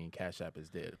necessarily mean Cash App is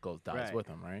dead. It dies Right. with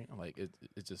him, right? Like it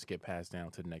just get passed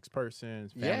down to the next person,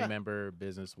 family Yeah. member,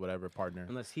 business, whatever, partner.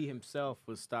 Unless he himself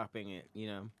was stopping it, you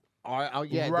know.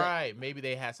 Yeah, right. Maybe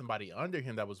they had somebody under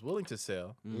him that was willing to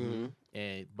sell,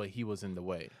 but he was in the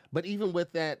way. But even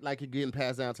with that, like, you're getting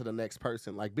passed down to the next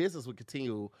person, like, business would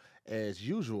continue as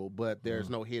usual, but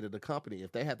there's no head of the company.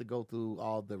 If they had to go through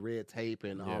all the red tape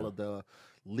and all of the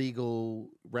legal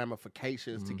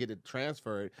ramifications to get it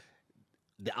transferred,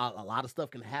 a lot of stuff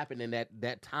can happen in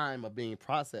that time of being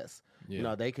processed. Yeah. You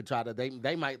know, they could try to,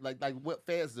 they might, like what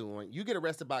feds doing. You get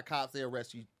arrested by cops, they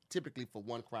arrest you typically for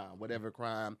one crime, whatever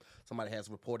crime somebody has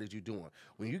reported you doing.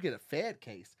 When you get a Fed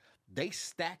case, they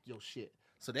stack your shit.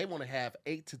 So they want to have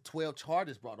 8 to 12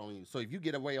 charges brought on you. So if you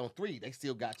get away on 3, they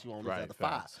still got you on these Right, other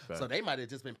facts, 5. facts. So they might have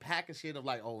just been packing shit of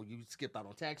like, oh, you skipped out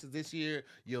on taxes this year,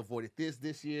 you avoided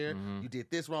this year, you did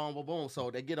this wrong, boom, boom.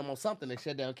 So they get them on something, they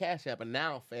shut down Cash App, and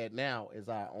now FedNow is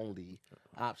our only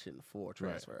option for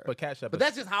transfer. Right. But Cash App, But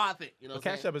that's just how I think. You know, but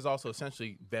Cash App is also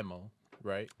essentially Venmo,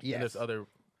 right? Yes. And there's other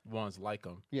ones like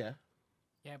them. Yeah.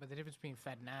 Yeah, but the difference between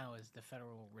FedNow is the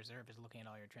Federal Reserve is looking at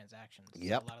all your transactions.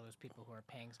 Yep. So a lot of those people who are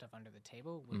paying stuff under the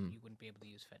table, you wouldn't be able to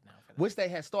use FedNow for that. Which they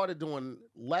had started doing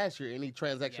last year. Any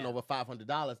transaction Yeah. over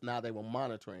 $500, now they were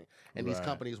monitoring, and these Right.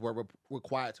 companies were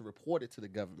required to report it to the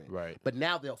government. Right. But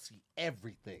now they'll see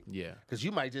everything. Yeah. Because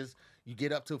you might you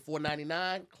get up to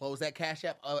 $4.99, close that Cash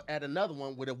App, add another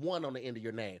one with a 1 on the end of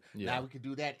your name. Yeah. Now we can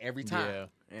do that every time. Yeah.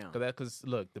 Yeah. Because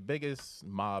look, the biggest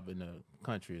mob in the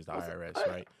country is the IRS,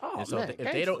 right? oh, and so man,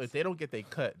 if they don't get their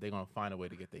cut, they're gonna find a way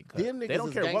to get their cut. Them They niggas don't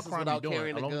is care what gangsters crime you're without doing,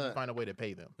 carrying as a long as you gun. find a way to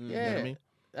pay them. Yeah. You know what I mean?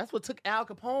 That's what took Al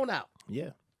Capone out. Yeah.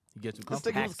 You get too This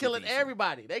comfortable. nigga was killing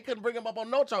everybody. They couldn't bring him up on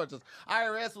no charges.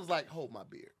 IRS was like, hold my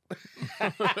beer.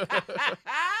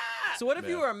 So what if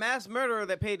you were a mass murderer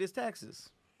that paid his taxes?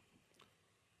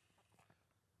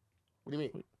 What do you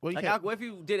mean? Well, you Like, can't- what if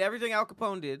you did everything Al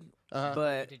Capone did,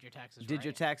 but did your taxes did right.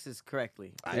 your taxes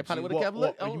correctly? I probably would have well, kept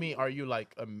well, looking. you mean, are you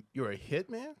like you're a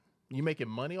hitman? You making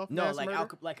money off No, mass like murder?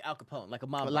 Al Capone, like a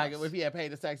mob Like boss. if he had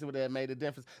paid his taxes, it would have made a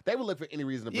difference. They would look for any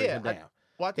reason to bring Yeah, him down.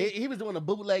 well, I think- He was doing the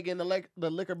bootlegging, the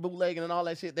liquor bootlegging, and all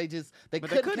that shit. They But couldn't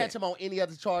they couldn't. catch him on any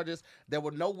other charges. There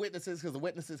were no witnesses because the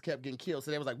witnesses kept getting killed.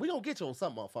 So they was like, "We gonna get you on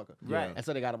something, motherfucker." Right. And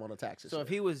so they got him on the taxes. So if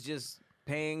he was just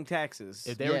paying taxes,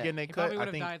 if they were Yeah. getting their He cut, probably would I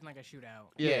have think died in like a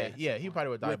shootout. yeah, he probably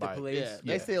would die With the by police. yeah,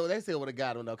 Yeah. they still would have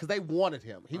got him though because they wanted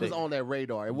him. He was They- on their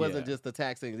radar. It wasn't Yeah. just the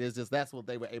taxing. It's just that's what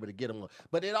they were able to get him on.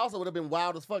 But it also would have been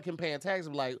wild as fuck him paying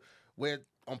taxes. Like where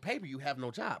on paper you have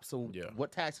no job. So Yeah.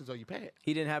 what taxes are you paying?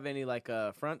 he didn't have any like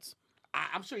fronts.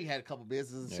 I'm sure he had a couple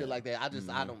businesses and shit Yeah. like that.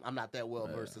 I'm not that well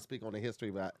versed to speak on the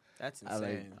history, but That's I mean,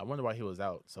 insane. I wonder why he was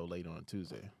out so late on a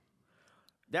Tuesday.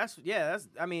 That's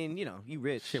I mean, you know, you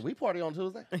rich. Shit, we party on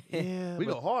Tuesday. Yeah, We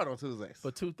go hard on Tuesdays.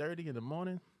 But 2:30 in the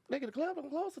morning. Nigga, the club don't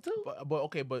close at 2.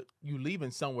 But you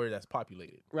leaving somewhere that's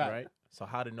populated, Right. So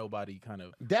how did nobody kind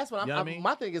of? That's what You know what I mean?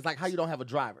 my thing is like how you don't have a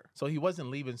driver. So he wasn't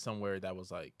leaving somewhere that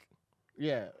was like.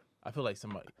 Yeah. I feel like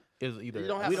somebody. It was either You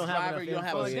don't have We a don't have driver, enough you don't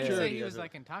have info a He yet. didn't say security. he was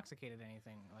like intoxicated or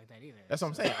anything like that either. That's what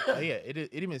I'm saying. Yeah, it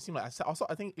didn't even seem like.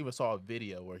 I think even saw a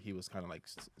video where he was kind of like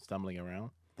stumbling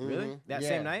around. Really? Mhm. That Yeah.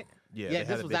 same night? Yeah, Yeah, they had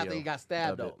this a was after video he got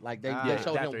stabbed of though. it. Like they Yeah,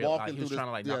 showed After him he- walking he through was the trying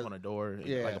to like knock on a door,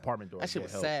 yeah. like apartment door. That shit to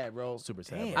was get help. sad, bro. Super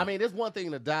sad. Damn. bro. I mean, it's one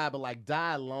thing to die, but like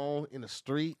die alone in the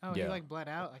street. Oh, Yeah. he like bled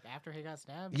out like after he got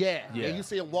stabbed. Yeah. Yeah. And you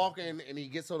see him walking and he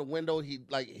gets to the window, he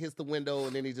like hits the window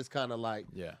and then he just kind of like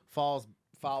Yeah. falls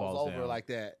Falls over down. like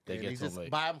that. They and get he's so just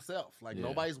late. by himself. Like Yeah.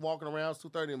 nobody's walking around. It's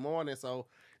 2:30 in the morning. So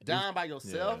dying by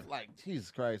yourself, Yeah. like Jesus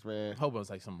Christ, man. Hope it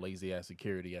was like some lazy ass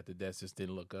security at the desk just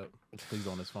didn't look up. He's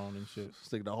on his phone and shit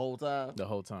Stick the whole time. the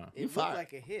whole time. It looked fired.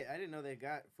 like a hit. I didn't know they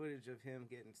got footage of him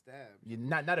getting stabbed.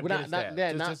 Not a Well, bit not- of not- stab.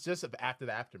 yeah, not- Just after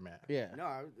the aftermath. Yeah.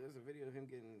 No, there's a video of him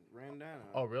getting ran down.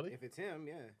 Oh, really? If it's him,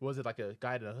 yeah. Was it like a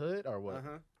guy in a hood or what?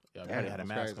 Uh-huh. Yeah, Damn, probably had a that's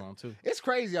mask crazy. on too. It's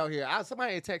crazy out here.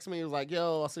 Somebody had texted me. It was like,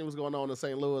 "Yo, I see what's going on in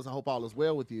St. Louis. I hope all is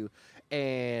well with you."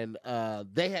 And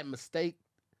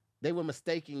they were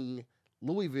mistaking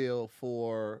Louisville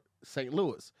for St.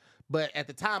 Louis. But at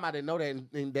the time, I didn't know that,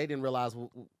 and they didn't realize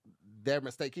their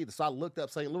mistake either. So I looked up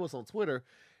St. Louis on Twitter,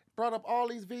 brought up all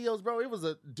these videos, bro. It was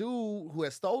a dude who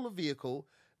had stole a vehicle,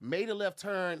 made a left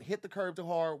turn, hit the curb too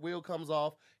hard, wheel comes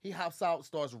off. He hops out,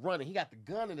 starts running. He got the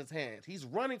gun in his hand. He's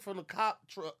running from the cop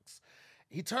trucks.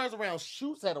 He turns around,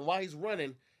 shoots at him while he's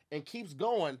running, and keeps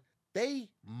going. They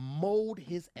mowed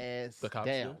his ass The cops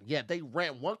down. did? Yeah, they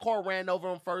ran. One car ran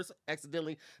over him first,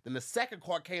 accidentally. Then the second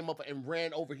car came up and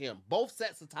ran over him. Both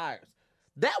sets of tires.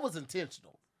 That was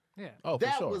intentional. Yeah. Oh, for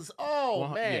That sure. was Well,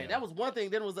 man, yeah. that was one thing.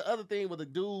 Then was the other thing with the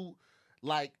dude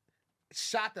like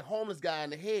shot the homeless guy in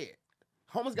the head.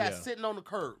 Homeless guy Yeah. sitting on the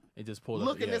curb, It just pulled up.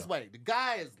 looking yeah. this way. The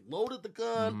guy has loaded the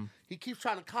gun. Mhm. He keeps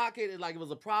trying to cock it, and like it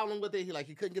was a problem with it.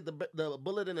 He couldn't get the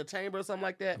bullet in the chamber or something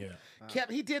like that. Yeah.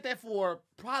 He did that for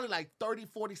probably like 30,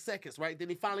 40 seconds, right? Then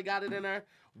he finally got it in there,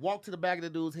 walked to the back of the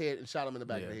dude's head, and shot him in the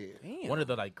back of the head. Damn. One of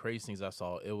the like crazy things I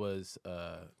saw, it was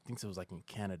I think it was like in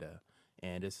Canada,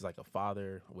 and this is like a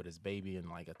father with his baby and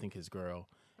like I think his girl,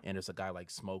 and there's a guy like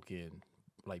smoking,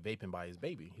 like vaping by his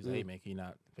baby. He's like, "Hey man, can you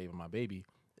not vape my baby?"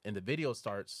 And the video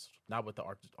starts not with the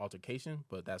altercation,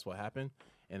 but that's what happened.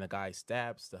 And the guy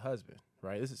stabs the husband.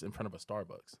 Right, this is in front of a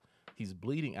Starbucks. He's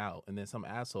bleeding out, and then some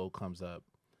asshole comes up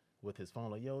with his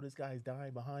phone like, "Yo, this guy's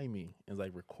dying behind me," and is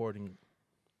like recording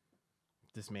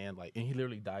this man, like, and he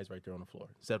literally dies right there on the floor.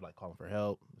 Instead of like calling for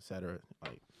help, etc.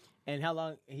 Like, And how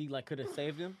long he like could have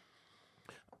saved him?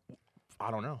 I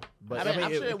don't know, but I mean,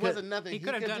 I'm sure it could- wasn't nothing He he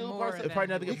could have could done do. more. personally. It probably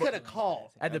nothing He but- could have called.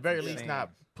 at the That's very insane. least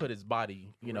not put his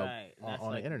body, you know, Right. on, That's on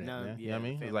like, the internet. no, Man. You yeah, know what I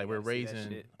mean? family It's like we're gotta see that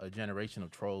raising shit. a generation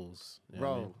of trolls, you know what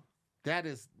I Bro, mean?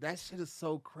 that shit is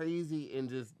so crazy and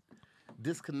just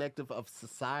disconnected of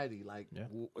society. Like Yeah.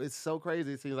 it's so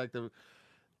crazy. It seems like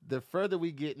the further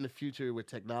we get in the future with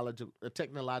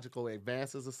technological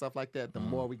advances and stuff like that, the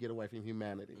more we get away from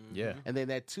humanity. Yeah, And then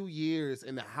that 2 years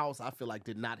in the house, I feel like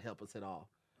did not help us at all.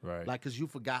 right. Like, cause you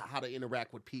forgot how to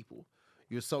interact with people.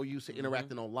 You're so used to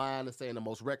interacting online and saying the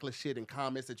most reckless shit in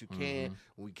comments that you can.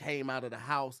 When we came out of the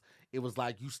house, it was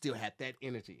like you still had that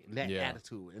energy and that Yeah.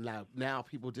 attitude. And like now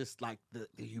people just like the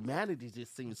humanity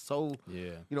just seems so,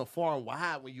 yeah, far and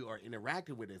wide when you are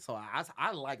interacting with it. So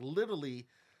I like literally,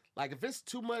 like if it's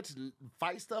too much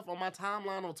fight stuff on my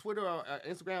timeline on Twitter or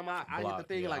Instagram, I hit the Block,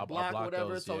 thing yeah, like I'll block or block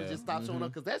whatever, those, so it yeah. just stops showing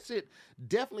up. Because that shit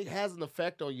definitely has an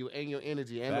effect on you and your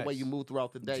energy and the way Facts. you move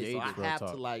throughout the day. So I Jaded, real have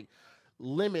talk. to like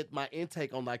limit my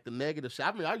intake on like the negative shit.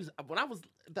 I mean, when I was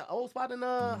at the old spot in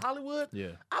Hollywood, yeah.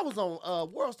 I was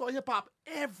on World Star Hip Hop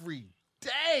every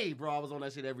day, bro. I was on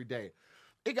that shit every day.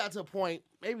 It got to a point,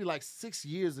 maybe like 6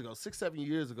 years ago, 6-7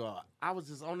 years ago, I was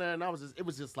just on there and it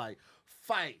was just like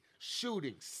fight,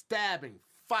 shooting, stabbing,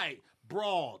 fight,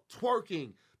 brawl,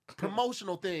 twerking,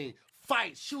 promotional thing,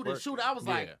 fight, shooting, shooting. I was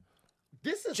like, Yeah.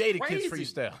 this is Jada crazy. Kids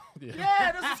freestyle.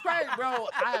 Yeah, this is crazy, bro.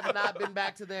 I have not been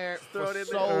back to there for it in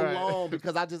so there. Right. long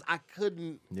because I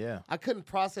couldn't Yeah.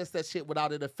 process that shit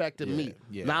without it affecting me.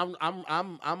 yeah. Now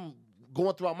I'm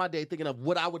going throughout my day thinking of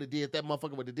what I would have did if that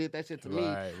motherfucker would have did that shit to me.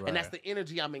 Right, And that's right. the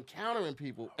energy I'm encountering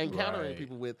people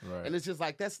with. Right. And it's just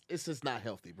like it's just not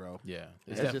healthy, bro. Yeah,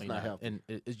 It's it's just definitely not not. healthy.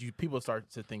 And people start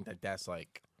to think that that's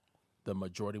like the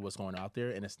majority of what's going out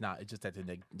there, and it's not. It's just that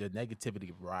the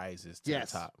negativity rises to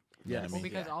Yes. the top. You know what Yes. I Well,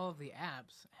 mean? because all of the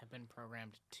apps have been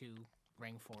programmed to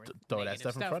bring forth. Throw that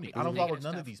negative stuff in front of you. I because don't follow negative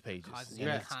none of stuff these pages. causes Yeah,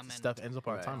 you to Yeah. comment stuff ends up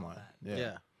on Right. the timeline. Yeah,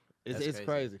 Yeah. it's That's crazy.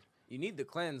 crazy. You need the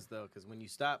cleanse though, because when you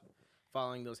stop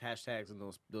following those hashtags and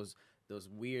those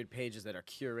weird pages that are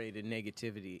curated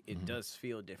negativity, it does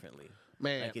feel differently.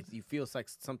 Man. Like you feel like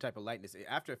some type of lightness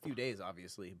after a few days,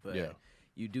 obviously, but Yeah.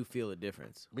 you do feel a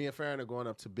difference. Me and Farron are going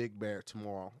up to Big Bear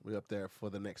tomorrow. We're up there for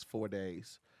the next 4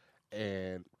 days,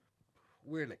 and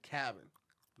we're in a cabin.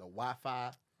 No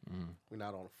Wi-Fi. We're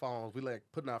not on the phones. We like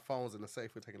putting our phones in the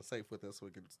safe. We're taking the safe with us, so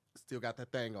we can still got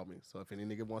that thing on me. So if any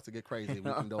nigga wants to get crazy,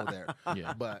 we can go there.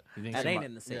 Yeah. But You think That somebody- ain't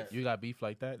in the safe. You got beef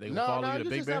like that? They will no, follow no, you to you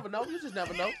Big just Bear? never know. You just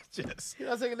never know. Just You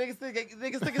know what I'm saying?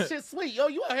 Niggas thinking shit sweet. Yo,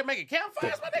 you out here making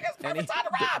campfires, my niggas. And he- Perfect time to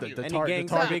rob you. the Any tar- the gangs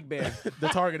target- on Big Bear. the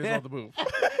target is on the move.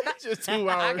 Just 2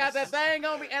 hours. I got that thing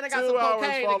on me, and I got 2 some hours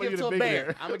cocaine follow to give you to to a Big bear.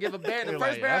 Bear. I'm gonna give a bear the You're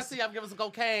first like, bear I that's- see. I'm giving some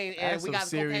cocaine, and that's we some got a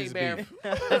cocaine serious bear beef.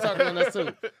 circling us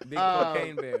too. Big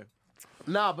cocaine bear.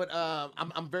 No, but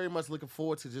I'm very much looking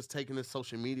forward to just taking this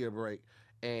social media break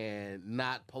and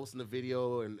not posting the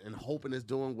video and hoping it's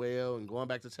doing well and going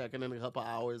back to checking in a couple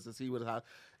hours to see how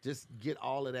just get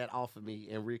all of that off of me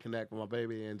and reconnect with my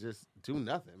baby and just do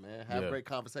nothing, man. Have Yeah. great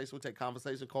conversation. We take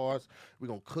conversation cards. We're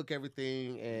gonna cook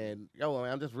everything, and yo,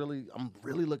 man, I'm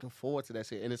really looking forward to that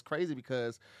shit. And it's crazy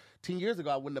because 10 years ago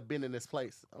I wouldn't have been in this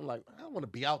place. I'm like, I don't want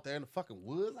to be out there in the fucking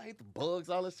woods. I hate the bugs,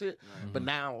 all this shit. But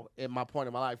now, at my point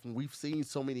in my life, when we've seen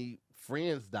so many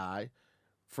friends die,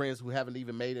 friends who haven't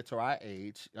even made it to our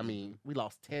age. I mean, we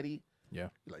lost Teddy. Yeah.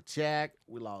 Like Jack,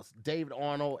 we lost David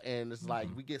Arnold, and it's like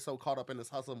we get so caught up in this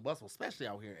hustle and bustle, especially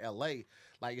out here in LA.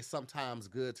 Like it's sometimes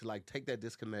good to like take that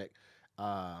disconnect,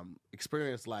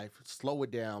 experience life, slow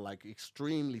it down, like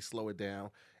extremely slow it down,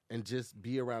 and just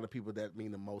be around the people that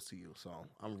mean the most to you. So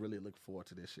I'm really looking forward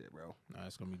to this shit, bro. Nah,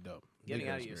 it's gonna be dope. Getting Big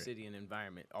out Bear's of your great. city and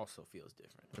environment also feels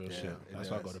different. Real Yeah, shit. it That's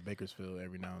why I go does. to Bakersfield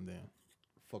every now and then.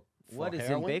 For What is in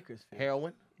heroin? Bakersfield?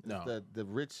 Heroin. No. The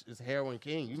rich is heroin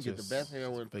king. You can get the Just best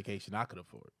heroin. vacation I could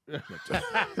afford. I'm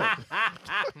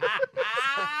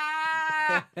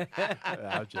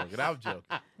joking.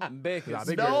 Bakersfield. Nah,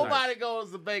 Big Bear's Nobody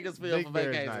goes to Bakersfield Big for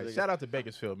Bear's vacation. nice. nigga. Shout out to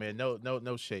Bakersfield, man.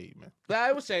 No shade, man. Nah,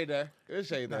 it was shade there. It was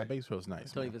shade Nah, there. Bakersfield's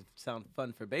nice. Don't Man. even sound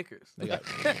fun for bakers. They got,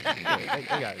 they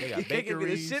got You can't give me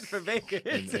the bakeries shit for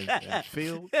bakers. and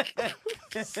field. I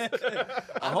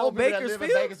whole know people that live in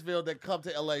Bakersfield? Bakersfield that come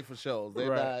to LA for shows. They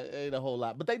Right. ain't a whole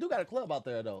lot, but they do got a club out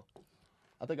there though.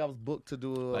 I think I was booked to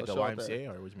do a Like the show out there.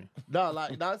 YMCA, or what you mean? No,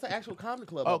 it's an actual comedy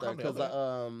club Oh, out there comedy, because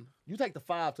okay. you take the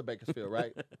 5 to Bakersfield,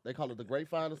 right? They call it the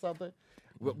Grapevine or something.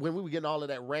 When we were getting all of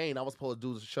that rain, I was supposed to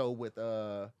do the show with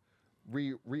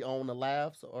Re-Own the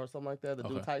Labs or something like that. The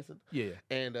dude Okay. Tyson. Yeah.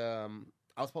 And I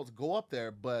was supposed to go up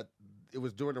there, but it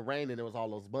was during the rain and there was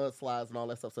all those mudslides and all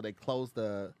that stuff. So they closed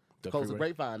the freeway.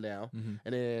 Grapevine down. Mhm.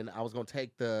 And then I was gonna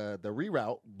take the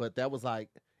reroute, but that was like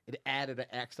it added an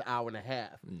extra hour and a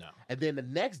half. No. And then the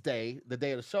next day, the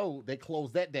day of the show, they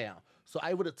closed that down. So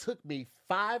it would have took me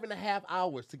 5.5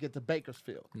 hours to get to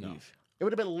Bakersfield. No. It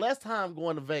would have been less time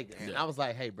going to Vegas. And Yeah. I was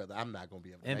like, hey, brother, I'm not going to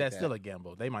be able to And make that's that. still a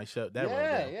gamble. They might shut that road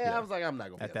Yeah, down. yeah. I was like, I'm not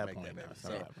going to At be able that to make point, that, no, baby. it's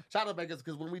not So, happening. shout out to Vegas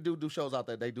because when we do shows out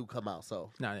there, they do come out. So,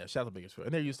 Nah, yeah, shout out to Bakersfield.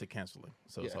 And they're used to canceling,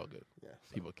 so it's Yeah. all good. yeah.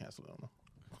 So. People cancel on them.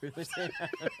 Hey,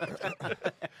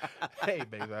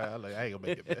 baby, I ain't gonna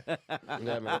make it, man.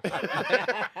 Yeah, man. Hey,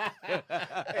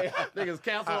 niggas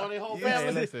cancel on their whole Yeah,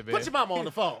 family. listen, man. Put your mama on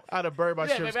the phone. I'd have burned my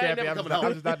Yeah, shrimp baby, I ain't scampi. never I'm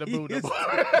coming just not in the mood no Yes.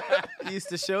 more. Used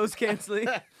to shows canceling.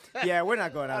 Yeah, we're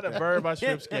not going out I'd have there. burned my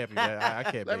shrimp scampi, man. I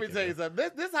can't Let me make it, tell you man.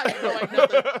 something. This how you know ain't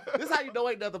nothing. This how you know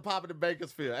ain't nothing popping in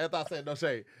Bakersfield. After I said no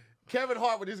shade. Kevin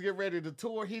Hart, when he's getting ready to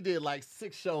tour, he did like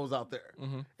 6 shows out there,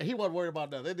 and he wasn't worried about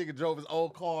nothing. That nigga drove his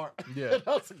old car. Yeah.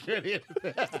 No security.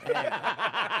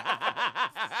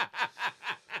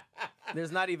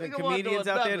 There's not even Nigga wasn't comedians doing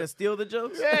out there nothing. to steal the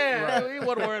jokes. Yeah, he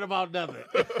wasn't worried about nothing.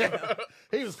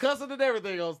 He was cussing and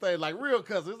everything on stage, like real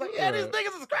cussing. He's like, yeah, these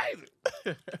niggas is crazy.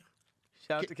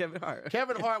 Shout out to Kevin Hart.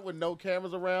 Kevin Hart with no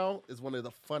cameras around is one of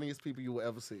the funniest people you will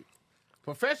ever see.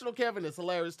 Professional Kevin is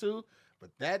hilarious too, but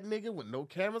that nigga with no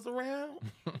cameras around,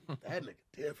 that nigga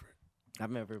different.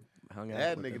 I've never hung out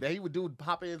That with nigga, him. that he would do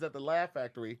pop-ins at the Laugh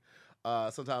Factory,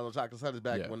 sometimes on Chocolate Sundays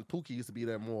back Yeah. when Pookie used to be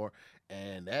there more,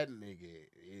 and that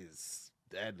nigga's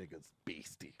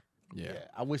beastie. Yeah.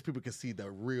 I wish people could see the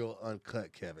real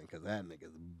uncut Kevin, because that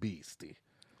nigga's beastie.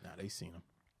 Nah, they seen him.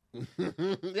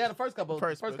 Yeah, the first couple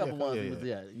First, ones,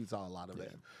 yeah. you saw a lot of Yeah.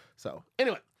 that. So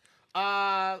anyway,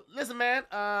 listen, man,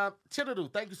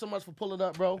 Chitadu, thank you so much for pulling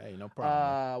up, bro. Hey, no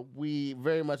problem. We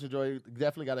very much enjoy it.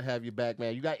 Definitely got to have you back,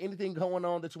 man. You got anything going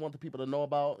on that you want the people to know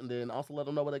about, and then also let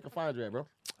them know where they can find you at, bro.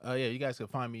 Yeah, you guys can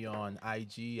find me on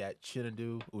IG at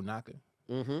Chinadu Unaka.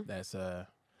 Mm-hmm. That's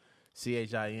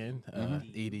CHIN,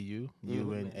 EDU,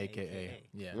 UNAKA.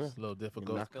 Yeah, it's a little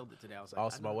difficult. I spelled it today. I was like,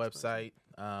 Also, I my know how to spell website.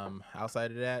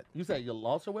 Outside of that, You said you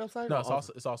lost your website? no, or-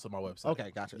 it's also my website.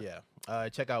 Okay, gotcha. Yeah.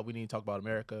 Check out We Need to Talk About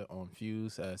America on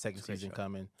Fuse. Second season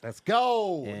coming. Let's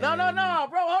go. No, And-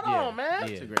 bro. Hold on, man.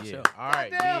 Yeah, a great yeah. show. All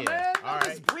right, Damn, yeah. man. All Don't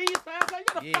just right. breathe fast. Like,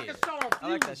 you got a Yeah. fucking show on I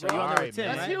like that Fuse, show. bro. You on there All with Tim,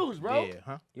 man. That's right? huge, bro. Yeah,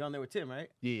 huh? You on there with Tim, right?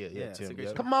 Yeah, Yeah, it's a Tim. great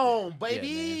Yep. show. Come on, Yeah,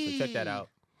 baby. man. So check that out.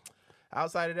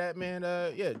 Outside of that, man,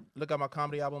 look at my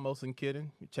comedy album, Mostly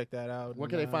Kidding. Check that out. Where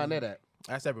can they find that at?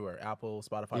 That's everywhere. Apple,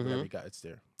 Spotify, whatever you got, it's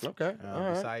there. Okay. All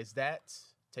right. Besides that,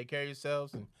 take care of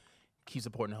yourselves and keep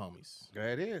supporting the homies. There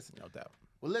it is. No doubt.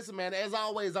 Well, listen, man. As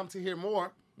always, I'm to hear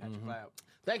more. Got your vibe.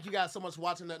 Thank you guys so much for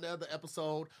watching another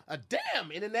episode.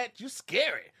 Damn, internet, you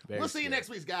scary. Very We'll see you scary. next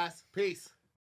week, guys. Peace.